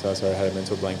 So, sorry, I had a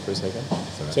mental blank for a second.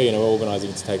 Right. So, we're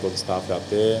organising to take all the staff out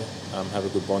there, have a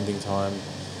good bonding time,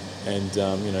 and,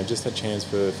 just a chance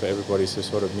for everybody to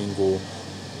sort of mingle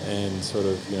and sort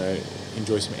of,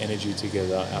 enjoy some energy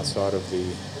together outside of the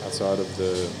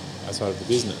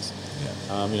business.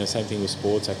 Yeah. Same thing with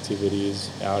sports activities,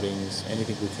 outings,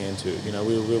 anything we can to.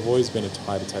 We've always been a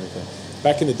tight Italian family.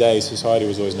 Back in the day, society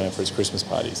was always known for its Christmas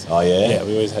parties. Oh yeah. Yeah,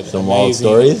 we always had some wild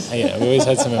stories. Yeah, we always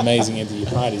had some amazing end-of-year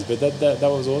parties, but that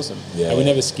was awesome. Yeah. And we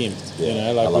never skimped.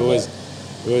 Yeah. We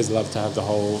always loved to have the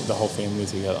whole family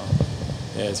together.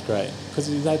 Yeah, it's great, because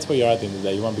that's where you're at the end of the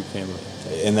day. You're one big family.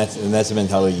 And that's the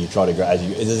mentality you try to grow.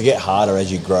 Does it get harder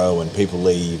as you grow and people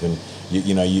leave, and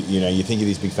you think of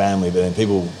this big family, but then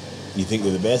people, you think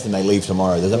they're the best and they leave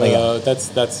tomorrow. Does that make sense?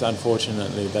 That's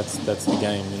unfortunately that's the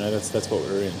game. That's what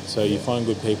we're in. So you find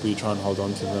good people, you try and hold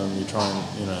on to them. You try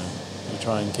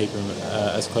and keep them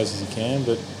as close as you can.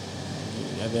 But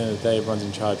at the end of the day, everyone's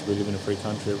in charge. We live in a free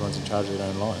country. Everyone's in charge of their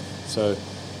own life. So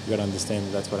you got to understand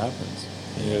that that's what happens.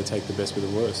 And you got to take the best with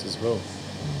the worst as well.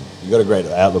 You got a great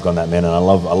outlook on that, man, and I'm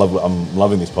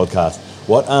loving this podcast.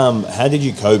 How did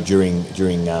you cope during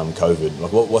COVID?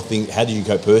 Like how did you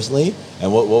cope personally,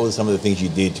 and what were some of the things you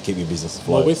did to keep your business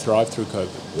afloat? Well, we thrived through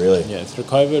COVID. Really? Yeah, through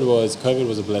COVID was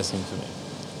a blessing for me.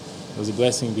 It was a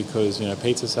blessing because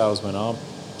pizza sales went up.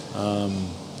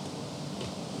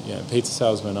 Pizza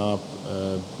sales went up.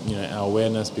 Our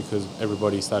awareness, because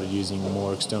everybody started using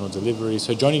more external delivery.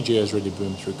 So Johnny Gio's really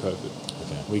boomed through COVID.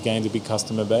 Okay. We gained a big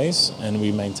customer base, and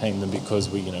we maintained them because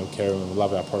we care and we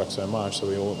love our product so much. So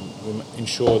we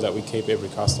ensure that we keep every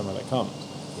customer that comes.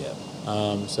 Yeah.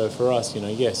 So for us,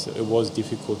 yes, it was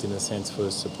difficult in a sense for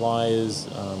suppliers,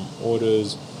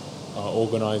 orders,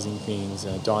 organising things,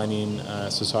 dine-in.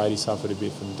 Society suffered a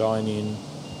bit from dine-in.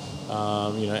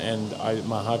 And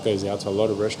my heart goes out to a lot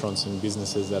of restaurants and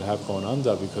businesses that have gone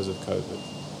under because of COVID,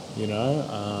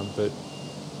 but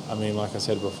I mean, like I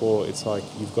said before, it's like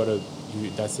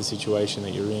that's the situation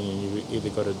that you're in, and you've either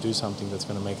got to do something that's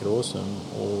going to make it awesome,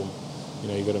 or,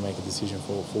 you've got to make a decision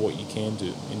for what you can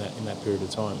do in that period of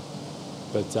time.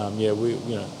 But,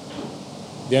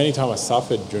 the only time I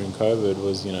suffered during COVID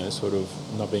was, sort of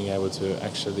not being able to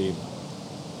actually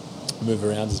move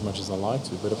around as much as I like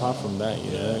to, but apart from that,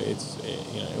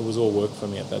 it was all work for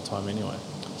me at that time anyway.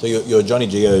 So your Johnny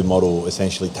Gio model,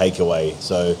 essentially takeaway.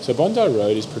 So Bondi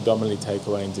Road is predominantly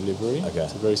takeaway and delivery. Okay.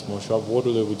 It's a very small shop.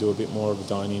 Waterloo, we do a bit more of a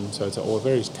dine-in, so it's a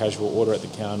very casual order at the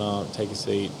counter, take a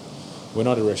seat. We're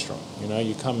not a restaurant.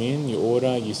 You come in, you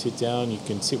order, you sit down, you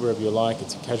can sit wherever you like.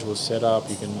 It's a casual setup.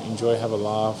 You can enjoy, have a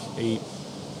laugh, eat.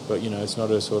 But it's not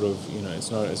a sort of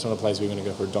it's not a place we're going to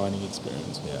go for a dining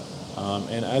experience. Yeah.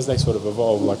 And as they sort of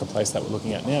evolve, like a place that we're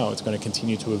looking at now, it's going to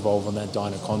continue to evolve on that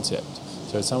diner concept.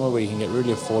 So it's somewhere where you can get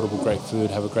really affordable, great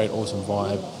food, have a great, awesome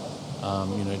vibe,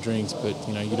 drinks, but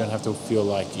you don't have to feel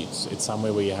like it's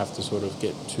somewhere where you have to sort of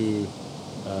get too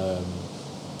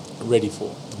ready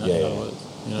for. In other words,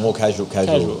 more casual.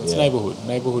 It's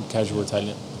neighborhood casual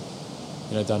Italian.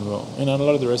 Done well. And a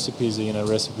lot of the recipes are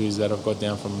recipes that I've got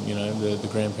down from the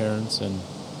grandparents and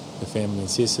the family in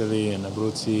Sicily and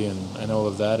Abruzzi and all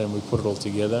of that, and we put it all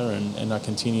together, and I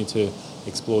continue to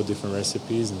explore different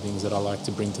recipes and things that I like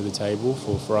to bring to the table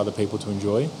for other people to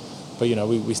enjoy. But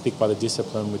we stick by the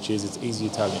discipline, which is it's easy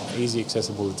Italian, easy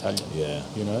accessible Italian. Yeah.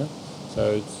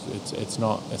 So it's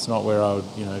not where I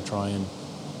would try and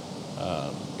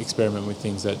experiment with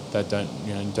things that don't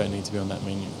need to be on that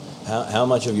menu. How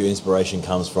much of your inspiration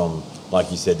comes from, like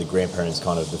you said, the grandparents,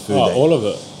 kind of the food? All of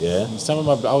it. Yeah.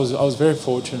 I was very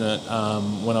fortunate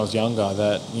when I was younger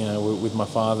that with my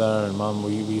father and mum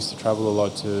we used to travel a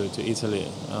lot to Italy,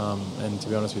 and to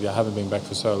be honest with you, I haven't been back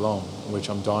for so long, which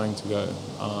I'm dying to go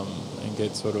and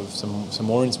get sort of some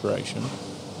more inspiration.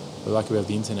 But luckily we have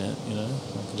the internet, you know,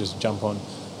 I could just jump on.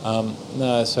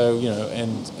 No, so you know,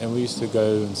 and we used to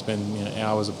go and spend, you know,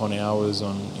 hours upon hours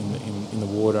in the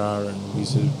water, and we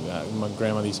used to. My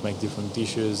grandmother used to make different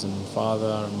dishes, and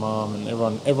father and mum and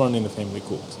everyone in the family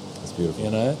cooked. That's beautiful.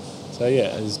 You know, so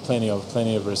yeah, there's plenty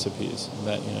of recipes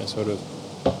that, you know, sort of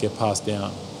get passed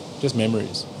down. Just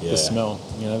memories, Yeah. the smell.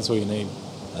 You know, that's all you need.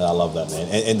 I love that, man.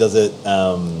 And does it?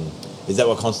 Is that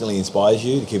what constantly inspires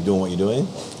you to keep doing what you're doing?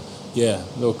 Yeah,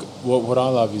 look, what I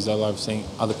love is I love seeing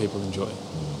other people enjoy.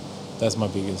 That's my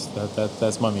biggest.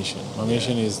 That's my mission. My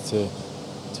mission is to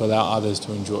allow others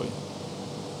to enjoy.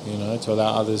 You know, to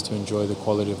allow others to enjoy the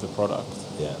quality of the product.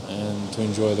 Yeah. And to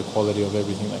enjoy the quality of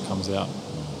everything that comes out.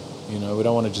 You know, we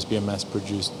don't want to just be a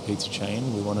mass-produced pizza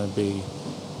chain. We want to be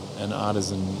an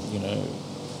artisan. You know,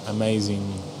 amazing.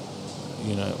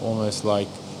 You know, almost like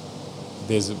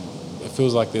it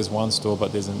feels like there's one store,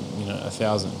 but there's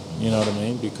 1,000. You know what I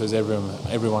mean? Because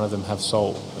every one of them have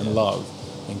soul and love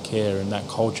and care, and that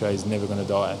culture is never going to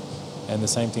die. And the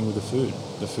same thing with the food.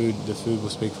 The food will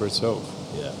speak for itself.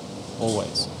 Yeah.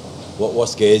 Always. What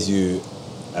scares you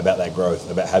about that growth?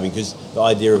 About having, because the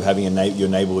idea of having your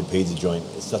neighborhood pizza joint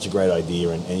is such a great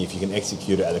idea, and if you can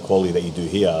execute it at the quality that you do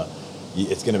here,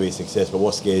 it's going to be a success. But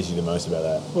what scares you the most about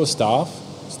that? Well, staff.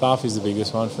 Staff is the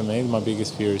biggest one for me. My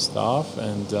biggest fear is staff,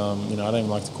 and you know, I don't even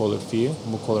like to call it fear.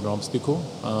 We'll call it an obstacle.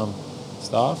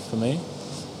 Staff for me,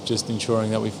 just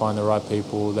ensuring that we find the right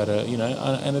people that are, you know,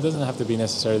 and it doesn't have to be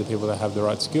necessarily the people that have the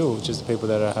right skill. It's just the people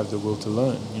that have the will to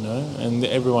learn. You know, and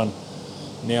everyone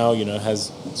now, you know,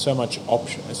 has so much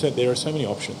option. So there are so many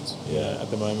options, you know,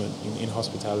 at the moment in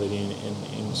hospitality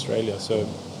in Australia. So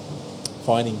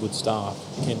finding good staff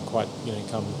can quite, you know,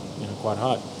 come, you know, quite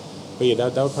hard. But yeah,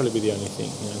 that would probably be the only thing.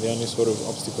 You know, the only sort of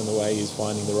obstacle in the way is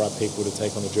finding the right people to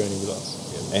take on the journey with us.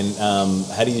 And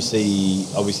how do you see,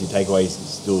 obviously, takeaways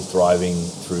still thriving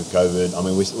through COVID? I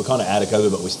mean, we're kind of out of COVID,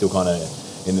 but we're still kind of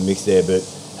in the mix there. But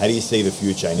how do you see the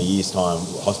future in a year's time,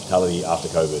 hospitality after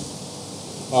COVID?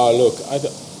 Oh, look,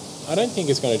 I don't think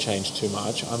it's going to change too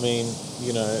much. I mean,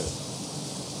 you know,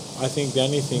 I think the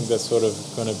only thing that's sort of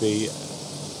going to be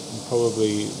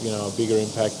probably, you know, a bigger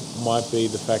impact might be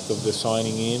the fact of the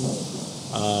signing in,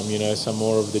 you know, some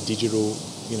more of the digital,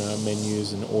 you know,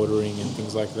 menus and ordering and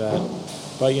things like that.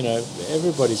 But, you know,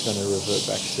 everybody's going to revert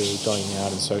back to going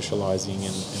out and socialising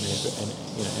and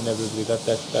you know, inevitably that's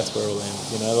where it'll end.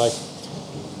 You know, like,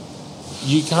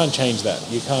 you can't change that.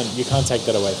 You can't take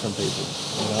that away from people.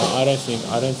 You know, I don't think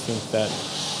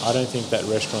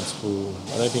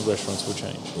restaurants will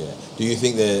change. Yeah. Do you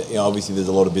think that, you know, obviously there's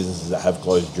a lot of businesses that have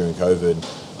closed during COVID.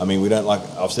 I mean, we don't, like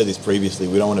I've said this previously,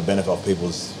 we don't want to benefit off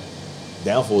people's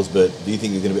downfalls, but do you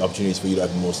think there's going to be opportunities for you to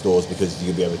open more stores because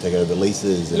you're going to be able to take over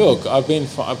leases? Look, I've been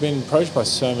approached by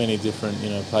so many different,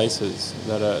 you know, places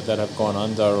that have gone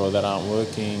under or that aren't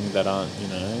working, that aren't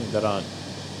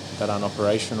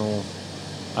operational.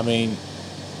 I mean,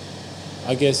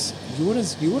 I guess you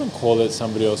wouldn't call it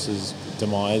somebody else's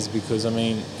demise, because I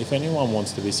mean, if anyone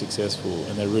wants to be successful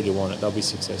and they really want it, they'll be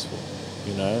successful,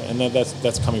 you know. And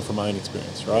that's coming from my own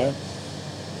experience, right?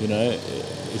 You know,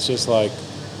 it's just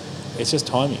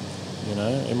timing, you know.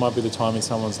 It might be the time in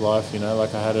someone's life, you know.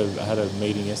 Like I had a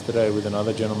meeting yesterday with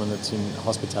another gentleman that's in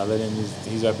hospitality, and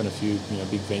he's opened a few, you know,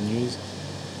 big venues.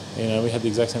 You know, we had the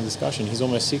exact same discussion. He's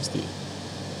almost 60,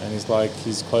 and he's like,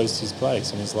 he's closed his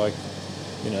place, and he's like,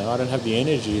 you know, I don't have the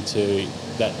energy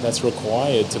that's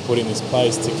required to put in this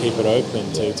place to keep it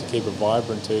open, to keep it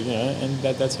vibrant, to, you know, and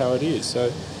that's how it is.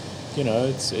 So, you know,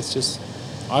 it's just,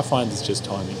 I find it's just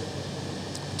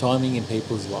timing in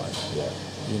people's life. Yeah.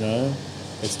 You know,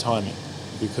 it's timing,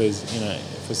 because, you know,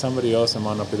 for somebody else it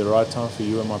might not be the right time. For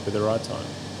you, it might be the right time.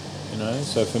 You know,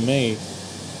 so for me,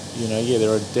 you know, yeah,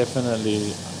 there's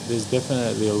definitely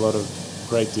a lot of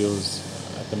great deals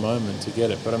at the moment to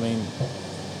get it, but I mean,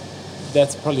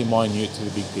 that's probably minute to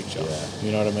the big picture. Yeah.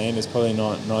 You know what I mean? It's probably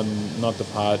not the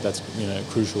part that's, you know,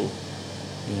 crucial,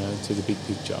 you know, to the big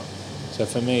picture. So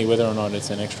for me, whether or not it's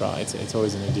an extra, it's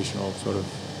always an additional sort of,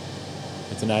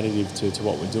 it's an additive to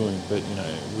what we're doing. But, you know,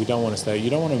 you don't want to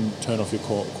turn off your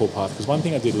core path. Because one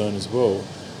thing I did learn as well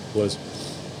was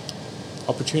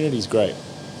opportunity is great,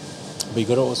 but you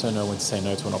got to also know when to say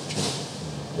no to an opportunity.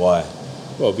 Why?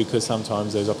 Well, because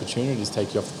sometimes those opportunities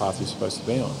take you off the path you're supposed to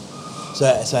be on. So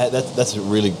that's a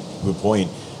really good point.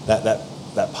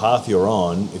 That path you're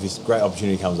on, if this great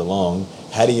opportunity comes along,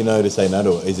 how do you know to say no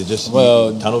to it? Is it just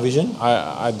tunnel vision?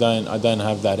 I don't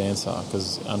have that answer,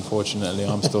 because unfortunately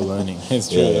I'm still learning. It's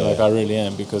true, Yeah. I really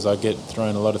am, because I get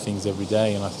thrown a lot of things every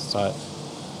day,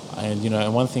 and you know,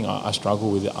 and one thing I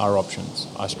struggle with are options.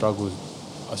 I struggle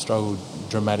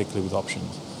dramatically with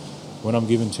options. when I'm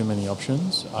given too many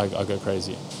options, I go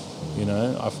crazy. You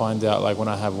know, I find out like when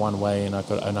I have one way and I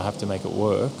have to make it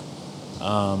work.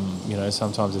 You know,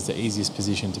 sometimes it's the easiest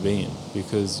position to be in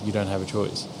because you don't have a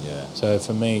choice. Yeah. So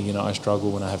for me, you know, I struggle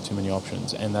when I have too many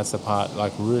options, and that's the part,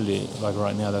 like really, like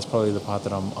right now, that's probably the part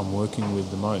that I'm working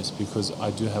with the most, because I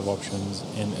do have options,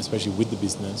 and especially with the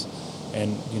business,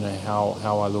 and you know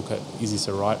how I look at, is this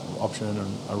a right option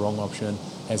and a wrong option,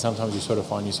 and sometimes you sort of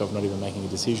find yourself not even making a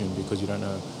decision because you don't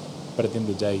know. But at the end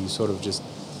of the day, you sort of just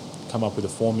come up with a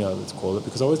formula, let's call it,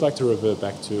 because I always like to revert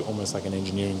back to almost like an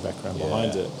engineering background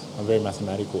behind it. I'm very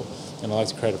mathematical, and I like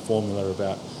to create a formula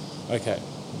about, okay,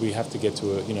 we have to get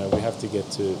to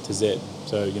to Z.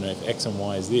 So, you know, if X and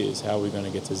Y is this, how are we going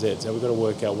to get to Z? So we've got to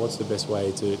work out what's the best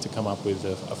way to come up with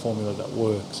a formula that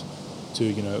works to,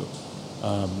 you know,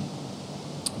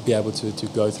 be able to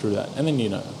go through that. And then, you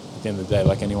know, at the end of the day,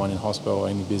 like anyone in hospital or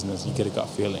any business, you get a gut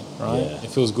feeling, right? Yeah.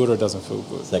 It feels good or it doesn't feel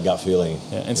good. It's that gut feeling.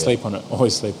 Yeah, and sleep on it.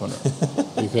 Always sleep on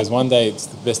it. Because one day it's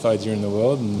the best idea in the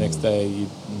world, and the next day you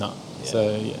not. Yeah.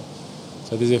 So yeah.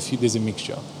 So there's a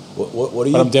mixture. What are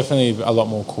you? But I'm definitely a lot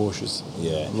more cautious.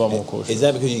 Yeah. A lot more cautious. Is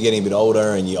that because you're getting a bit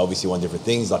older and you obviously want different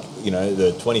things? Like, you know,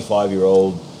 the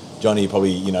 25-year-old Johnny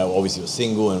probably, you know, obviously was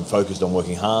single and focused on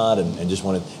working hard and just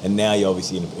wanted, and now you're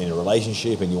obviously in a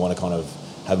relationship and you want to kind of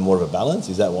have more of a balance.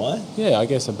 Is that why? Yeah, I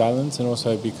guess a balance, and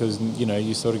also because, you know,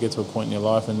 you sort of get to a point in your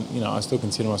life, and, you know, I still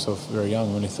consider myself very young.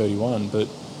 I'm only 31, but,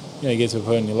 you know, you get to a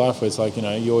point in your life where it's like, you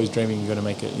know, you're always dreaming you're going to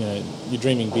make it, you know, you're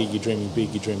dreaming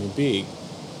big,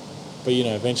 but, you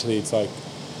know, eventually it's like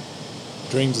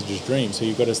dreams are just dreams, so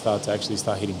you've got to start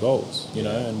hitting goals, you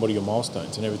know, and what are your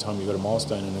milestones? And every time you've got a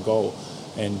milestone and a goal,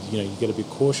 and, you know, you get a bit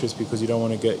cautious because you don't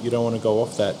want to go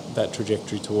off that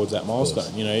trajectory towards that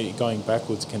milestone. You know, going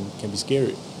backwards can be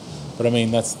scary, but I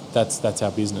mean that's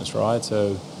our business, right?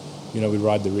 So, you know, we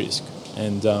ride the risk,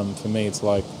 and for me it's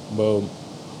like, well,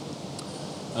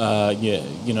 yeah,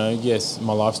 you know, yes,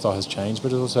 my lifestyle has changed,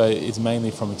 but it's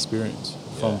mainly from experience,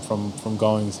 from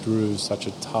going through such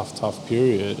a tough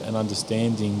period and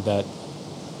understanding that,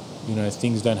 you know,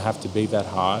 things don't have to be that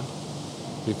hard.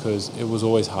 Because it was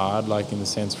always hard, like in the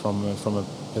sense from a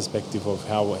perspective of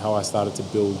how I started to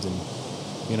build, and,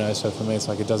 you know, so for me it's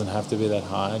like it doesn't have to be that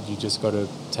hard. You just got to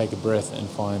take a breath and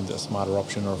find a smarter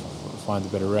option or find a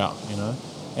better route, you know.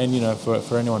 And, you know,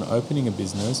 for anyone opening a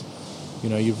business, you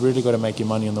know, you've really got to make your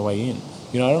money on the way in.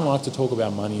 You know, I don't like to talk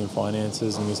about money and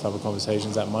finances and these type of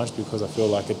conversations that much because I feel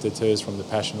like it deters from the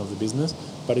passion of the business,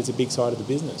 but it's a big side of the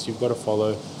business. You've got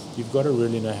to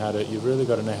really know how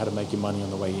to make your money on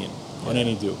the way in. On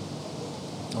any deal,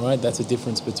 all right. That's a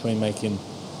difference between making,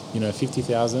 you know,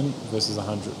 50,000 versus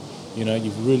 100. You know,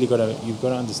 you've got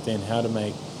to understand how to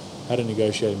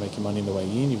negotiate and make your money in the way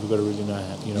in. You've got to really know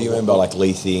how. You know, do you remember like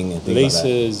leasing and things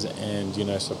leases like that? And, you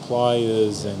know,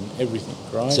 suppliers and everything,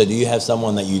 right? So do you have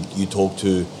someone that you talk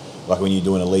to, like when you're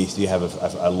doing a lease? Do you have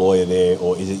a lawyer there,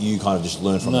 or is it you kind of just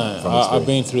learn from? No, from I've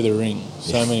been through the ring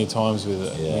so many times with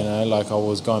it. Yeah. You know, like I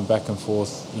was going back and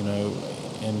forth. You know.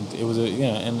 And it was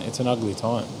and it's an ugly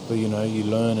time, but, you know, you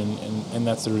learn, and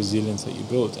that's the resilience that you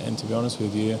built. And to be honest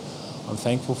with you, I'm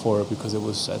thankful for it because it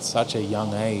was at such a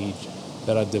young age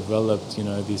that I developed, you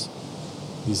know, this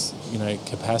you know,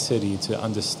 capacity to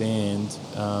understand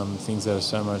things that are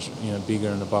so much, you know, bigger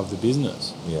and above the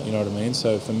business. Yeah. You know what I mean?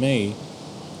 So for me,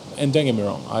 and don't get me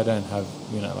wrong, I don't have,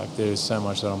 you know, like there's so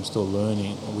much that I'm still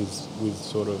learning with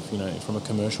sort of, you know, from a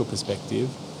commercial perspective.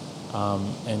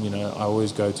 And, you know, I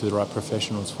always go to the right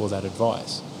professionals for that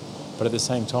advice. But at the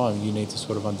same time, you need to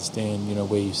sort of understand, you know,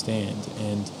 where you stand,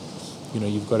 and, you know,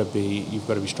 you've got to be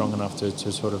strong enough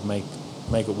to sort of make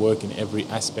it work in every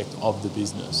aspect of the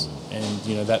business. And,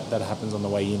 you know, that happens on the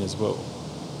way in as well.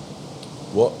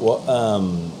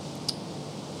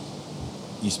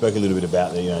 You spoke a little bit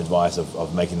about the, you know, advice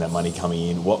of making that money coming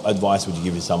in. What advice would you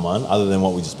give to someone other than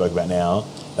what we just spoke about now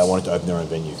that wanted to open their own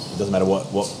venue? It doesn't matter what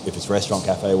if it's restaurant,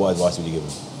 cafe. What advice would you give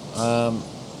them?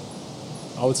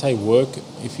 I would say work.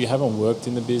 If you haven't worked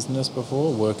in the business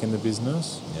before, work in the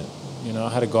business. Yeah. You know, I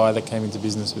had a guy that came into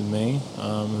business with me. He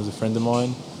was a friend of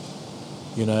mine.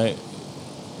 You know,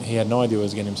 he had no idea what he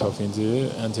was getting himself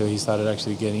into until he started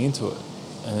actually getting into it.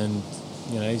 And,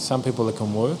 you know, some people that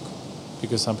can work,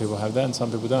 because some people have that and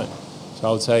some people don't. So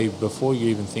I would say before you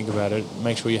even think about it,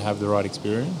 make sure you have the right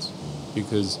experience,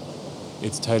 because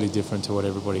it's totally different to what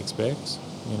everybody expects.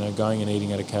 You know, going and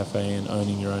eating at a cafe and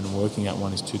owning your own and working at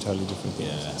one is two totally different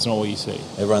things. Yeah. It's not what you see.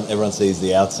 Everyone sees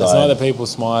the outside. It's not the people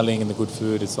smiling and the good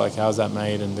food. It's like, how's that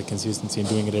made, and the consistency and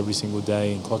doing it every single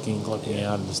day and clocking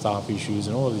out and the staff issues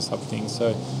and all of these type of things.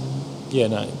 So, get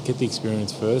the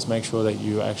experience first. Make sure that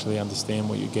you actually understand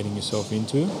what you're getting yourself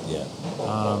into. Yeah.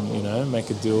 Make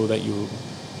a deal that you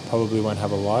probably won't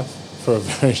have a life for a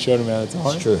very short amount of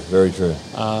time. It's true, very true.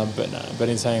 But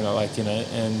in saying that,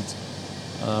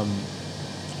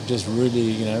 just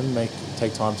really,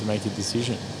 take time to make a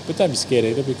decision. But don't be scared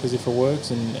either, because if it works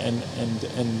and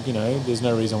there's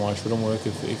no reason why it shouldn't work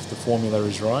if the formula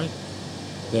is right,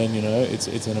 then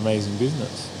it's an amazing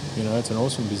business. It's an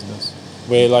awesome business.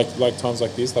 Where like times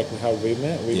like this, like how we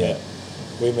met, we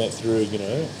met through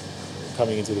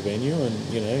coming into the venue, and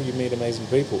you meet amazing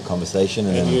people. Conversation,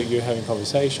 and you're having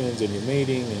conversations, and you're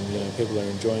meeting, and people are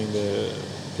enjoying the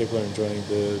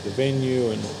venue,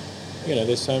 and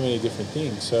there's so many different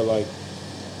things. So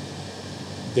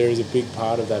there is a big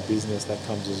part of that business that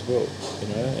comes as well,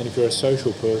 And if you're a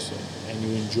social person and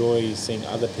you enjoy seeing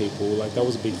other people, like that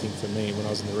was a big thing for me when I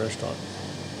was in the restaurant.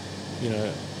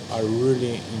 I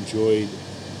really enjoyed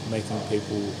making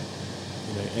people,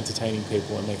 entertaining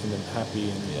people and making them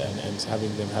happy and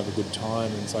having them have a good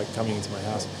time. And it's like coming into my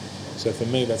house. So for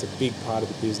me, that's a big part of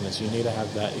the business. You need to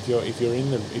have that. If you're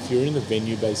in the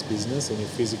venue-based business and you're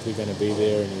physically going to be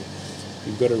there, and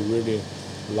you've got to really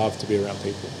love to be around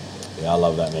people. Yeah, I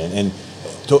love that, man. And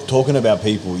talking about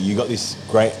people, you got this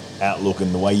great outlook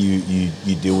and the way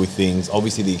you deal with things.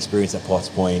 Obviously, the experience at Potts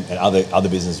Point and other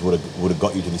businesses would have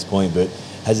got you to this point. But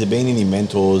has there been any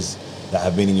mentors that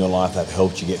have been in your life that have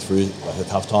helped you get through the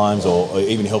tough times, or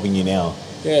even helping you now?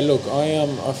 Yeah, look, I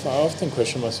often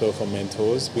question myself on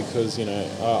mentors because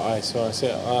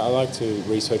I like to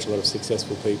research a lot of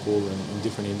successful people in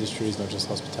different industries, not just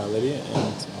hospitality,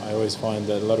 and I always find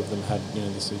that a lot of them had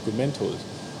these good mentors.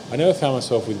 I never found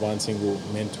myself with one single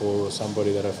mentor or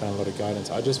somebody that I found a lot of guidance.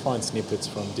 I just find snippets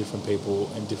from different people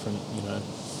and different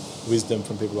wisdom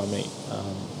from people I meet,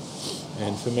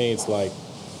 and for me it's like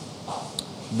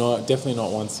definitely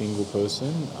not one single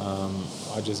person.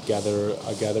 I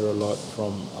gather a lot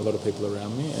from a lot of people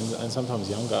around me, and sometimes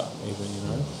younger even.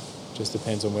 Just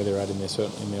depends on where they're at in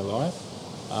their life.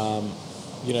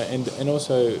 And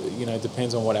also it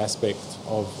depends on what aspect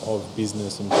of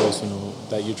business and personal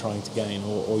that you're trying to gain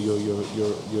or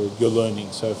you're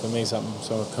learning. So for me, so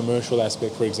a commercial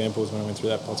aspect, for example, is when I went through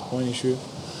that Potts Point issue.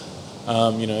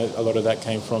 A lot of that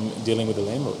came from dealing with the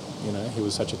landlord. He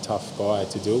was such a tough guy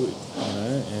to deal with.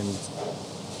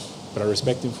 But I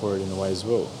respect him for it in a way as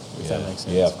well, if that makes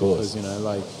sense. Yeah, of course.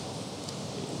 Because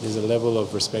there's a level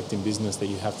of respect in business that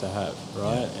you have to have,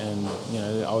 right? Yeah.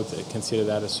 And I would consider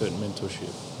that a certain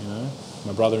mentorship.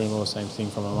 My brother-in-law, same thing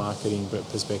from a marketing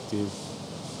perspective.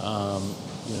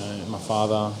 My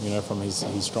father, from his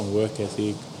strong work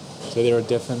ethic. So there are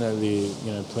definitely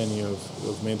plenty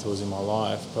of mentors in my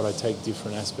life, but I take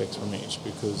different aspects from each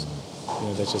because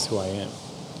that's just who I am.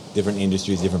 Different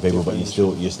industries, different people, but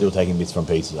you're still taking bits from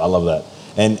pieces. I love that.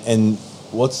 And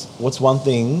what's one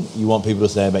thing you want people to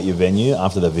say about your venue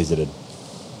after they've visited?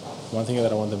 One thing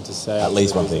that I want them to say. At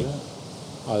least one thing.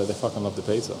 Oh, they fucking love the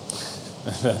pizza.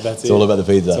 That's it's all about the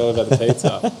pizza. It's all about the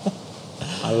pizza.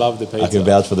 I love the pizza. I can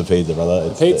vouch for the pizza, brother.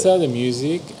 The pizza, the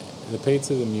music,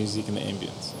 and the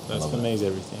ambience. That's for me is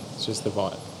everything. It's just the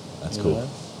vibe. That's cool.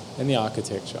 And the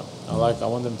architecture. I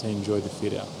want them to enjoy the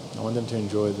fit out. I want them to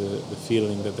enjoy the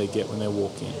feeling that they get when they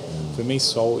walk in. For me,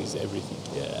 soul is everything.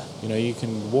 Yeah. You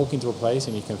can walk into a place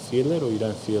and you can feel it or you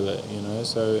don't feel it,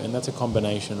 So, and that's a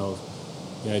combination of,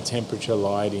 temperature,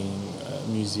 lighting,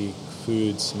 music,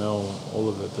 food, smell, all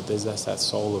of it. But there's that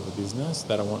soul of a business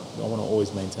that I want to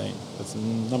always maintain. That's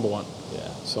number one. Yeah.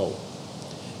 Soul.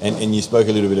 And you spoke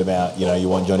a little bit about, you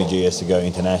want Johnny GS to go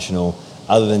international.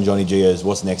 Other than Johnny GS,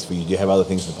 what's next for you? Do you have other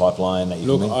things in the pipeline that you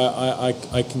Look, can do?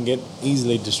 I can get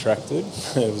easily distracted.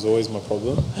 It was always my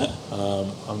problem.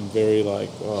 I'm very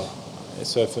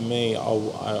so for me,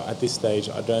 at this stage,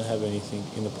 I don't have anything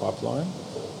in the pipeline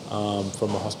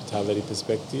from a hospitality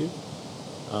perspective.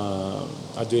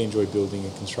 I do enjoy building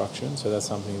and construction, so that's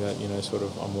something that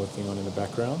I'm working on in the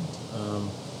background.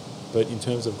 But in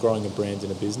terms of growing a brand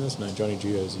in a business, no, Johnny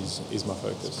Geo's is my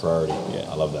focus. It's priority. Yeah,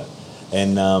 I love that.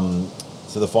 And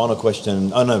so the final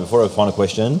question. Oh no! Before the final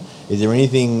question, is there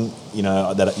anything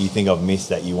that you think I've missed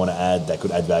that you want to add that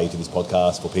could add value to this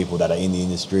podcast for people that are in the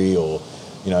industry, or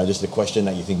just a question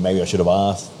that you think maybe I should have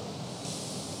asked?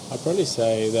 I'd probably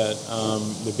say that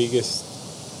the biggest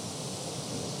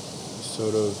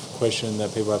sort of question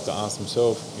that people have to ask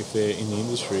themselves if they're in the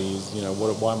industry is,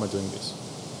 why am I doing this?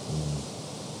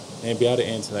 And be able to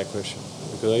answer that question.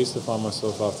 Because I used to find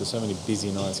myself after so many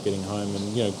busy nights getting home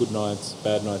and, good nights,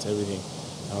 bad nights, everything.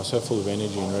 And I was so full of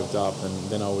energy and revved up, and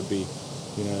then I would be,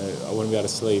 I wouldn't be able to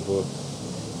sleep,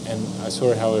 and I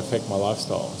saw how it affect my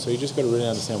lifestyle. So you just got to really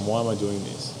understand, why am I doing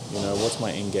this? What's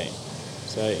my end game?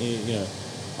 So,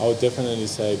 I would definitely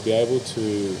say be able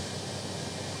to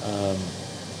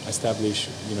establish,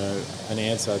 an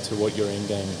answer to what your end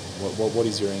game, what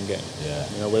is your end game?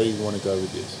 Yeah. Where do you want to go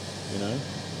with this?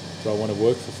 Do I want to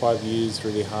work for 5 years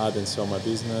really hard and sell my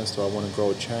business? Do I want to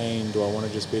grow a chain? Do I want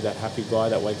to just be that happy guy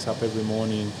that wakes up every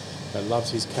morning, that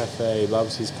loves his cafe,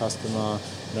 loves his customer?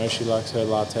 She likes her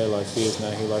latte like this.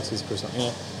 No, he likes his croissant.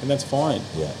 And that's fine.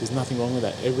 Yeah. There's nothing wrong with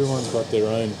that. Everyone's got their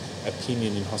own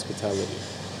opinion in hospitality,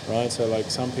 right? So like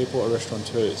some people are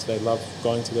restaurateurs. They love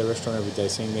going to their restaurant every day,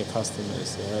 seeing their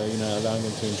customers, allowing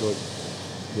them to enjoy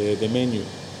their menu.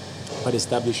 But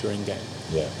establish your end game.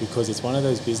 Yeah. Because it's one of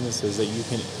those businesses that you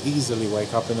can easily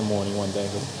wake up in the morning one day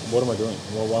and go, what am I doing?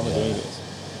 Well, why am I doing this?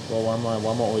 Well, why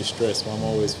am I always stressed? Why am I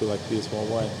always feel like this? Well,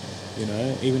 why?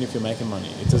 Even if you're making money,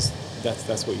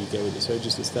 that's what you get with it. So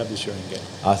just establish your end game.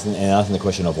 Asking the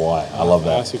question of why. I love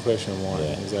that. Ask your question of why.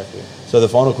 Yeah. Exactly. So the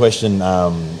final question,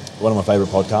 one of my favorite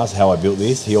podcasts, How I Built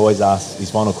This, he always asks, his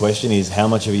final question is, how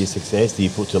much of your success do you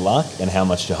put to luck and how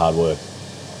much to hard work?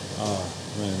 Oh,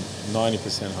 man,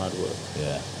 90% hard work.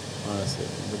 Yeah. Honestly.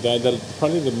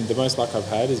 Probably the most luck I've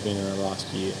had has been in the last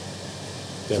year.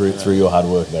 Through your hard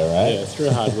work though, right? Yeah, through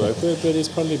hard work. but it's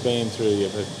probably been through,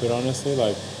 but honestly,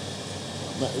 look,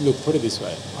 put it this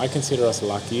way. I consider us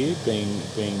lucky being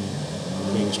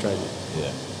Australian.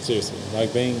 Yeah. Seriously.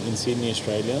 Like being in Sydney,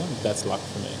 Australia, that's luck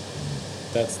for me.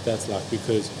 That's luck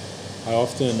because I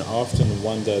often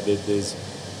wonder that there's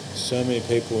so many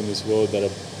people in this world that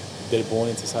are born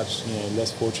into such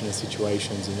less fortunate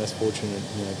situations and less fortunate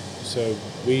so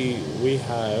we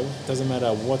have, doesn't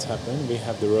matter what's happened, we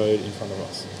have the road in front of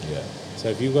us. Yeah. So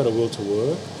if you've got a will to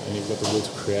work and you've got the will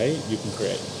to create, you can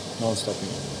create. No one's stopping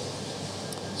you.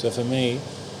 So for me,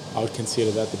 I would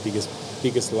consider that the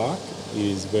biggest luck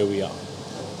is where we are.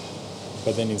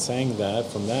 But then in saying that,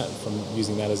 from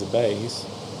using that as a base,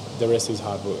 the rest is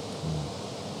hard work.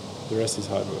 The rest is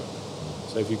hard work.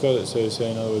 So if you've got it, so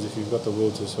in other words, if you've got the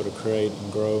will to sort of create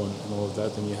and grow and all of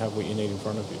that, then you have what you need in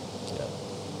front of you. Yeah.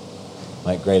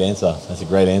 Mate, great answer. That's a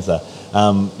great answer.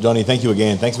 Johnny, thank you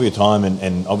again. Thanks for your time,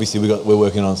 and obviously we're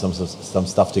working on some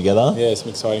stuff together. Yeah, some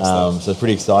exciting stuff. So it's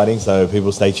pretty exciting. So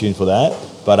people stay tuned for that.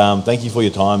 But thank you for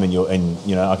your time, and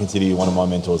I consider you one of my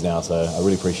mentors now. So I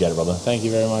really appreciate it, brother. Thank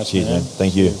you very much. Cheers, man.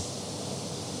 Thank you.